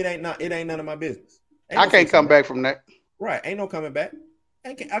told me it ain't none of my business. I can't come back from that. Right? Ain't no coming back.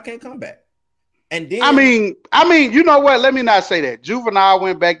 I can't come back. And then I mean, you know what? Let me not say that. Juvenile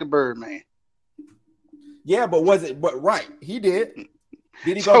went back to Birdman. Yeah, but was it? But right, he did.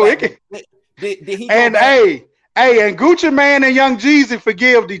 Did he go back? Did he? And back? And Gucci Mane and Young Jeezy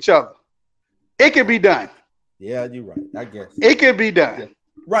forgived each other. It can be done. Yeah, you're right. I guess it can be done. Yeah.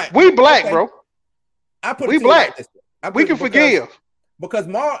 Right. We black, bro. We black. We can forgive. Because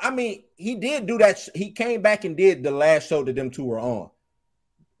Mar, I mean, he did do that. He came back and did the last show that them two were on.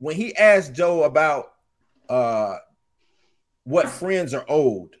 When he asked Joe about what friends are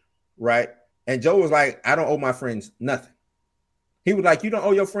owed, right? And Joe was like, I don't owe my friends nothing. He was like, you don't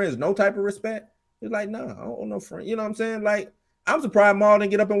owe your friends no type of respect? He's like, no, I don't owe no friend. You know what I'm saying? Like, I'm surprised Maul didn't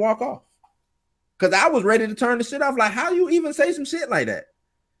get up and walk off. Because I was ready to turn the shit off. Like, how you even say some shit like that?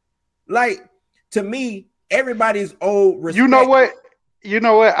 Like, to me, everybody's owed respect. You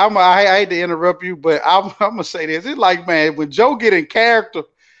know what? I hate to interrupt you, but I'm gonna say this. It's like, man, when Joe get in character,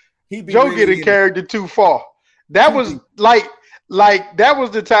 character too far. That was like that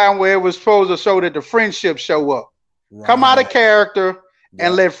was the time where it was supposed to show that the friendship show up. Right. Come out of character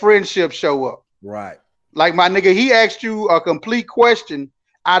and let friendship show up. Right. Like my nigga, he asked you a complete question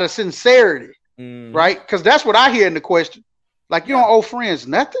out of sincerity, right? Because that's what I hear in the question. Like, you don't owe friends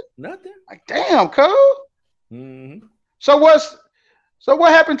nothing? Nothing. Like, damn, cuz. Mm-hmm. So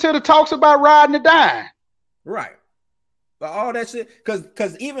what happened to the talks about riding and dying? Right. But all that shit,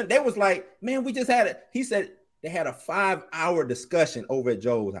 because even they was like, man, we just had it. He said they had a 5-hour discussion over at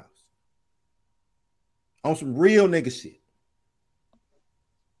Joe's house on some real nigga shit.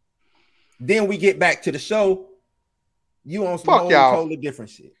 Then we get back to the show. You on some totally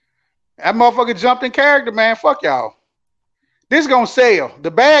different shit. That motherfucker jumped in character, man. Fuck y'all. This gonna sell. The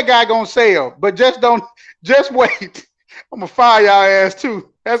bad guy gonna sell, but just wait. I'm gonna fire y'all ass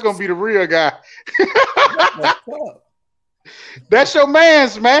too. That's gonna be the real guy. That's your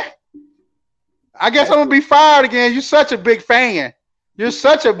man's, man. I guess I'm gonna be fired again. You're such a big fan. You're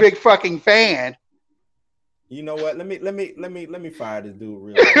such a big fucking fan. You know what? Let me fire this dude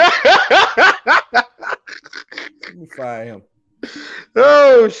real quick. Let me fire him.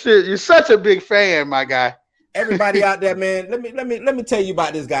 Oh shit! You're such a big fan, my guy. Everybody out there, man. Let me tell you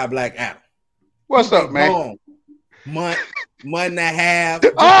about this guy, Black Adam. What's up, man? Month and a half.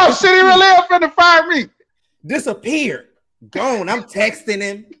 Oh shit! He really finna fire me. Disappeared. Gone. I'm texting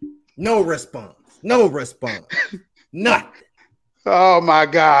him. No response. Nothing. Oh my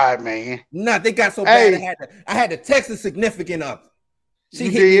God, man. Nothing. They got so bad. I had to text a significant other. She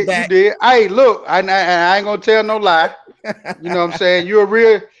hit me back. You did. Hey, look, I ain't gonna tell no lie. You know what I'm saying? You're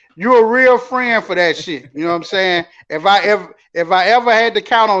a real friend for that shit. You know what I'm saying? If I ever had to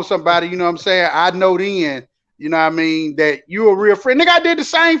count on somebody, you know what I'm saying, I know then, you know what I mean, that you're a real friend. Nigga, I did the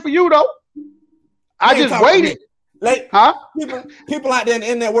same for you though. I just waited. Like, huh? People out there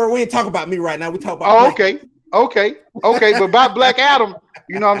in that world, we ain't talking about me right now. We talk about okay. But about Black Adam,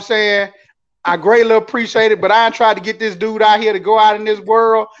 you know what I'm saying? I greatly appreciate it, but I tried to get this dude out here to go out in this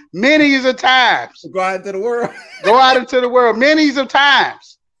world many of times. Go out into the world. Go out into the world many of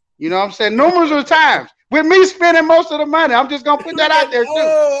times. You know what I'm saying? Numerous of times. With me spending most of the money. I'm just gonna put that out there too.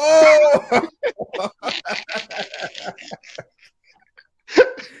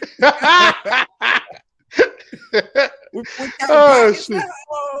 Oh shit!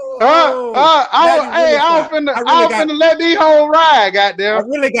 I finna let these whole ride, goddamn. I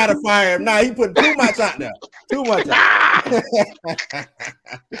really gotta fire him. Nah, he put too much out there. Too much out.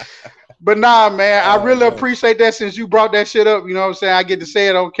 But nah, man, I really appreciate that since you brought that shit up. You know what I'm saying? I get to say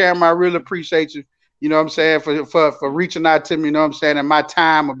it on camera. I really appreciate you. You know what I'm saying? For reaching out to me, you know what I'm saying, in my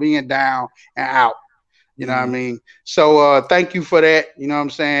time of being down and out. You know what I mean? So thank you for that. You know what I'm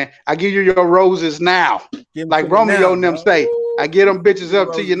saying? I give you your roses now. Like Romeo and them say. I get them bitches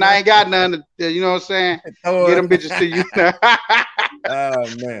up to you. And I ain't got none to, you know what I'm saying? Get them bitches to you. Oh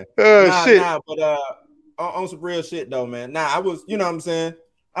man. Shit. But on some real shit though, man. I was, you know what I'm saying?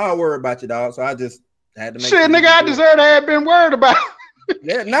 I don't worry about you, dog. So I just had to make shit, nigga, I deserve to have been worried about.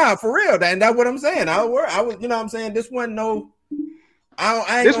 Yeah, for real. And that's what I'm saying. I was, you know what I'm saying? This wasn't no.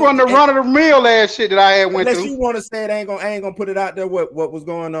 This wasn't the run of the mill ass shit that I had went through. Unless you want to say it, I ain't gonna put it out there what was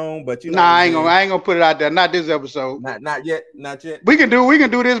going on. But you know, I ain't gonna put it out there. Not this episode. Not yet. We can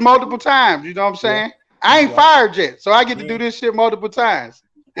do this multiple times. You know what I'm saying? Yeah. I ain't fired yet, so I get to do this shit multiple times.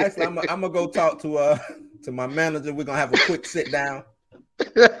 Actually, I'm gonna go talk to my manager. We're gonna have a quick sit down.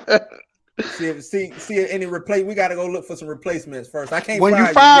 See any replace. We gotta go look for some replacements first. I can't. When you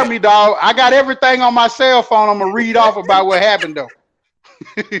fire me, dog, I got everything on my cell phone. I'm gonna read off about what happened though.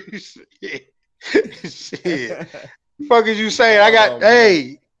 Shit. Fuck is you saying? I got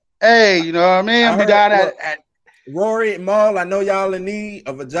hey, you know what I mean? Be down at Rory and Maul. I know y'all in need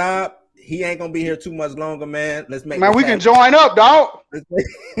of a job. He ain't gonna be here too much longer, man. Let's make we can join up, dog.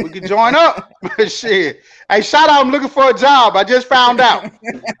 We can join up. Shit. Hey, shout out, I'm looking for a job. I just found out.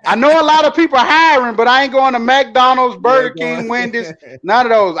 I know a lot of people are hiring, but I ain't going to McDonald's, Burger King, Wendy's, none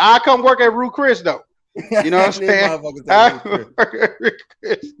of those. I come work at Ruth Chris though. You know what I'm saying?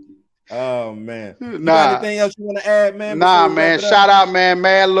 Oh man. Anything else you want to add, man? Nah, man. Shout out, man.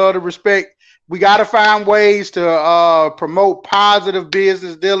 Mad love to respect. We got to find ways to promote positive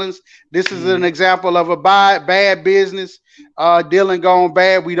business dealings. This is an example of a bad business dealing gone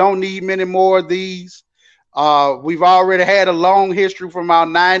bad. We don't need many more of these. We've already had a long history from our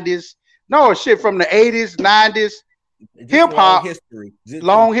 90s. No, shit, from the 80s, 90s. Hip hop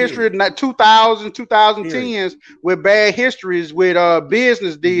long history, 2000, 2010s with bad histories with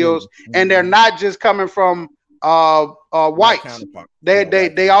business deals, and they're not just coming from whites.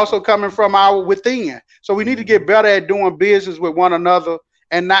 They also coming from our within. So we need to get better at doing business with one another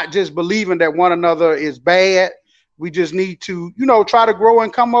and not just believing that one another is bad. We just need to, try to grow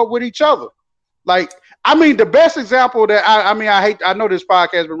and come up with each other. Like, I mean, the best example that I know this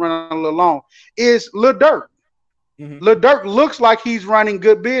podcast has been running a little long is Lil Durk. Lil Durk looks like he's running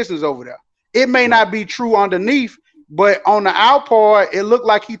good business over there. It may not be true underneath, but on the outpour, it looked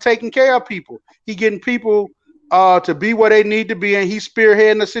like he's taking care of people. He getting people to be where they need to be, and he's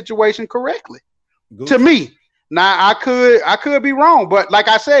spearheading the situation correctly. Good. To me. Now I could be wrong, but like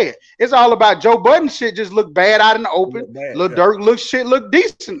I said, it's all about Joe Budden shit just look bad out in the open. Lil Durk look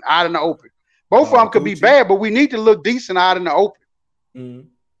decent out in the open. Both of them could be bad, but we need to look decent out in the open.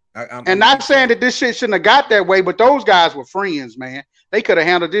 Mm-hmm. I'm not saying that this shit shouldn't have got that way, but those guys were friends, man. They could have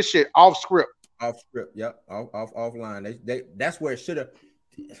handled this shit off script. Off script, yep. Offline. They that's where it should have.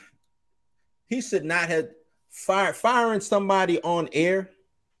 He should not have firing somebody on air.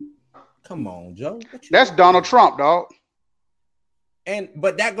 Come on, Joe. That's Donald Trump, dog.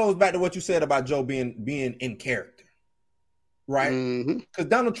 But that goes back to what you said about Joe being in character, right? Because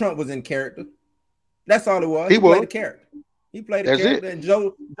Donald Trump was in character. That's all it was. He played a character. He played a character, and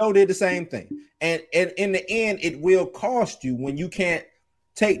Joe did the same thing. And in the end, it will cost you when you can't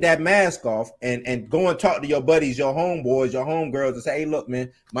take that mask off and go and talk to your buddies, your homeboys, your homegirls, and say, "Hey, look,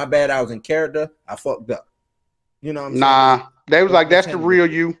 man, my bad. I was in character. I fucked up." You know what I'm saying? Nah, they was like, "That's the real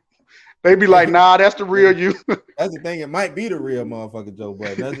you." They be like, "Nah, that's the real you." That's the thing. It might be the real motherfucker Joe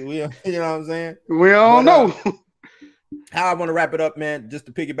Budden. You know what I'm saying? We don't know. How I want to wrap it up, man, just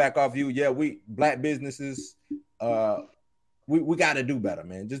to piggyback off you. Yeah, we black businesses, we got to do better,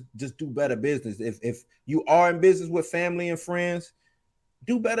 man. Just do better business. If you are in business with family and friends,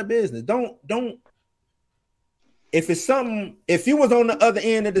 do better business. Don't. If it's something, if you was on the other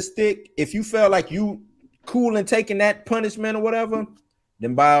end of the stick, if you felt like you cool in taking that punishment or whatever,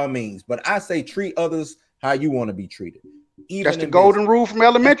 then by all means. But I say treat others how you want to be treated. That's the golden rule from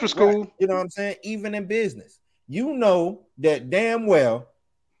elementary school. Right. You know what I'm saying? Even in business. You know that damn well,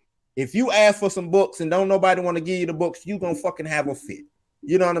 if you ask for some books and don't nobody want to give you the books, you gonna fucking have a fit.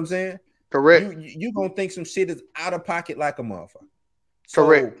 You know what I'm saying? Correct. You gonna think some shit is out of pocket like a motherfucker. So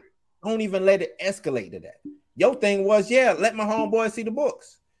correct. Don't even let it escalate to that. Your thing was, yeah, let my homeboy see the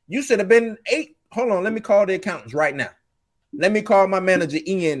books. You should have been 8. Hold on, let me call the accountants right now. Let me call my manager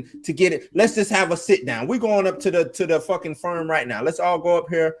Ian to get it. Let's just have a sit down. We're going up to the fucking firm right now. Let's all go up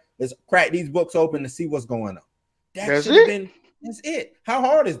here. Let's crack these books open to see what's going on. That's it. How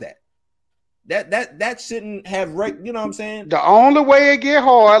hard is that? That shouldn't have you know what I'm saying? The only way it get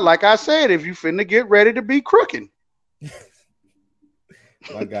hard, like I said, if you finna get ready to be crooked.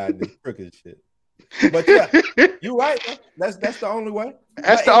 My God, this crooked shit. But yeah, you're right. That's the only way.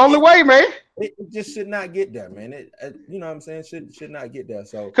 That's the only way, man. It just should not get there, man. It you know what I'm saying? Should not get there.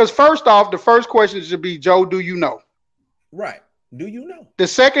 So, because first off, the first question should be, Joe, do you know? Right. Do you know? The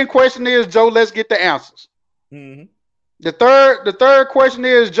second question is, Joe, let's get the answers. Mm-hmm. The third question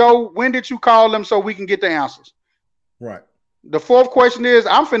is, Joe, when did you call them so we can get the answers? Right. The fourth question is,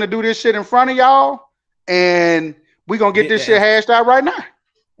 I'm finna do this shit in front of y'all, and we're gonna get this shit hashed out right now.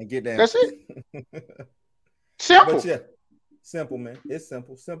 And get that. That's it. Simple. But yeah, simple, man. It's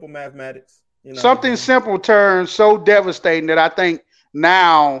simple. Simple mathematics. You know, something simple turns so devastating that I think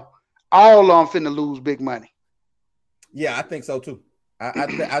now all of them finna lose big money. Yeah, I think so too.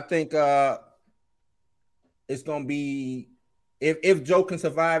 I think it's gonna be if Joe can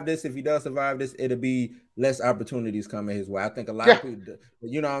survive this, if he does survive this, it'll be less opportunities coming his way. I think a lot of people,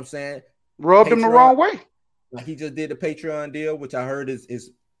 you know what I'm saying, rubbed him the wrong way. Like he just did the Patreon deal, which I heard is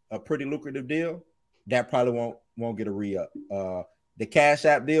a pretty lucrative deal. That probably won't get a re-up. The Cash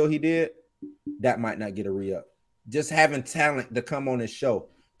App deal he did, that might not get a re-up. Just having talent to come on his show,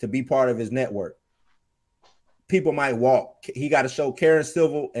 to be part of his network. People might walk. He got a show, Karen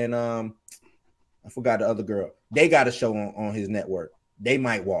Civil and I forgot the other girl. They got a show on his network. They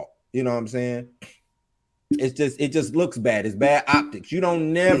might walk. You know what I'm saying? It just looks bad. It's bad optics. You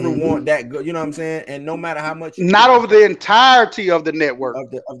don't never want that good. You know what I'm saying? And no matter how much, not over the entirety of the network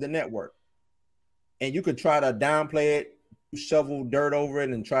of the network. And you could try to downplay it, shovel dirt over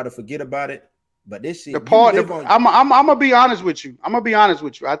it, and try to forget about it. But this shit, I'm gonna be honest with you.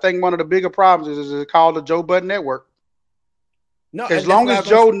 I think one of the bigger problems is it's called the Joe Budden Network. No, as long as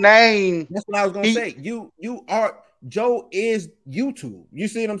Joe name, that's what I was gonna say. You are Joe is YouTube. You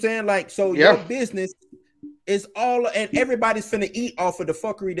see what I'm saying? Like, so your business is all, and everybody's finna eat off of the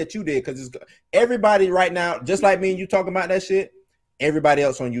fuckery that you did, because everybody right now, just like me and you talking about that shit. Everybody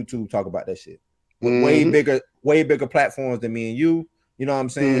else on YouTube talk about that shit with way bigger platforms than me and you. You know what I'm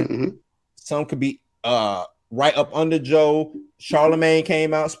saying? Some could be right up under Joe. Charlemagne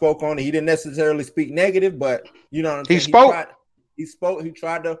came out, spoke on it. He didn't necessarily speak negative, but you know what I'm saying? He spoke. He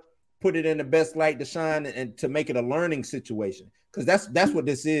tried to put it in the best light to shine and to make it a learning situation, because that's what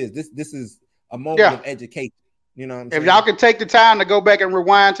this is. This is a moment of education. You know what I'm saying? If y'all can take the time to go back and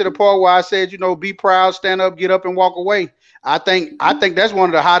rewind to the part where I said, be proud, stand up, get up, and walk away. I think that's one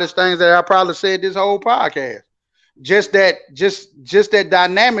of the hottest things that I probably said this whole podcast. just that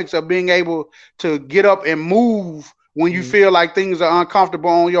dynamics of being able to get up and move when you feel like things are uncomfortable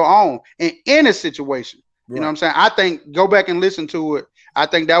on your own in any situation. You know what I'm saying? I think go back and listen to it. I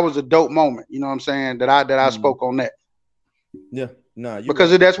think that was a dope moment. You know what I'm saying? That I spoke on that. Yeah, no,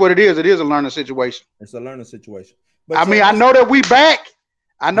 because that's what it is. It is a learning situation. It's a learning situation. But I mean, I know that we back.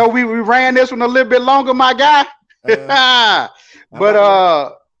 I know we ran this one a little bit longer, my guy.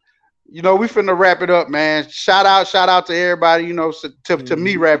 But you know, we finna wrap it up, man. Shout out to everybody. You know, to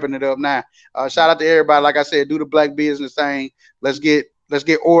me wrapping it up now. Shout out to everybody. Like I said, do the black business thing. Let's get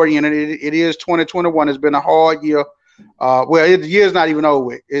oriented. It is 2021. It's been a hard year. Well, the year's not even over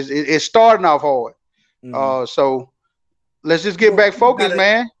with. It's starting off hard. So let's just get back focused,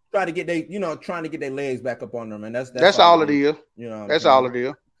 man. Trying to get their legs back up on them, and that's all it is. You know, that's all it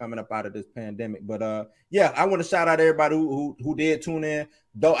is. Coming up out of this pandemic, but yeah, I want to shout out everybody who did tune in.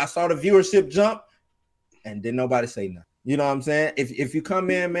 Though I saw the viewership jump, and didn't nobody say nothing. You know what I'm saying? If you come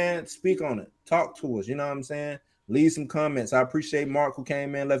in, man, speak on it. Talk to us. You know what I'm saying? Leave some comments. I appreciate Mark who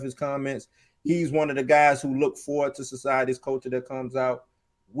came in, left his comments. He's one of the guys who look forward to Society's culture that comes out.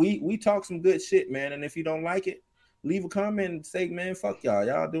 We talk some good shit, man. And if you don't like it, leave a comment and say, man, fuck y'all.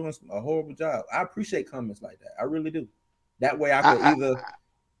 Y'all doing a horrible job. I appreciate comments like that. I really do. That way I could either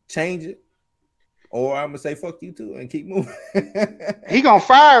change it or I'm gonna say fuck you too and keep moving. He gonna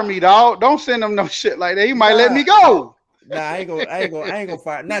fire me, dog. Don't send him no shit like that. He might let me go. Nah, I ain't gonna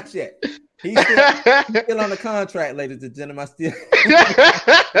fire. Not yet. He's still on the contract, ladies and gentlemen. That's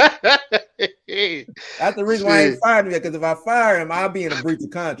the reason why I ain't fired him yet. Because if I fire him, I'll be in a breach of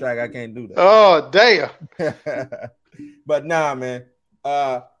contract. I can't do that. Oh, damn. But nah, man.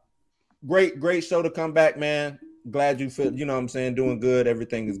 Great show to come back, man. Glad you feel, you know what I'm saying, doing good.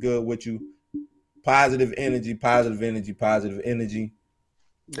 Everything is good with you. Positive energy.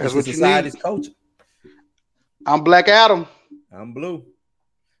 That's what Society's culture. I'm Black Adam. I'm Blue.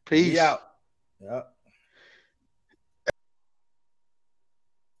 Peace. Be out. Yep.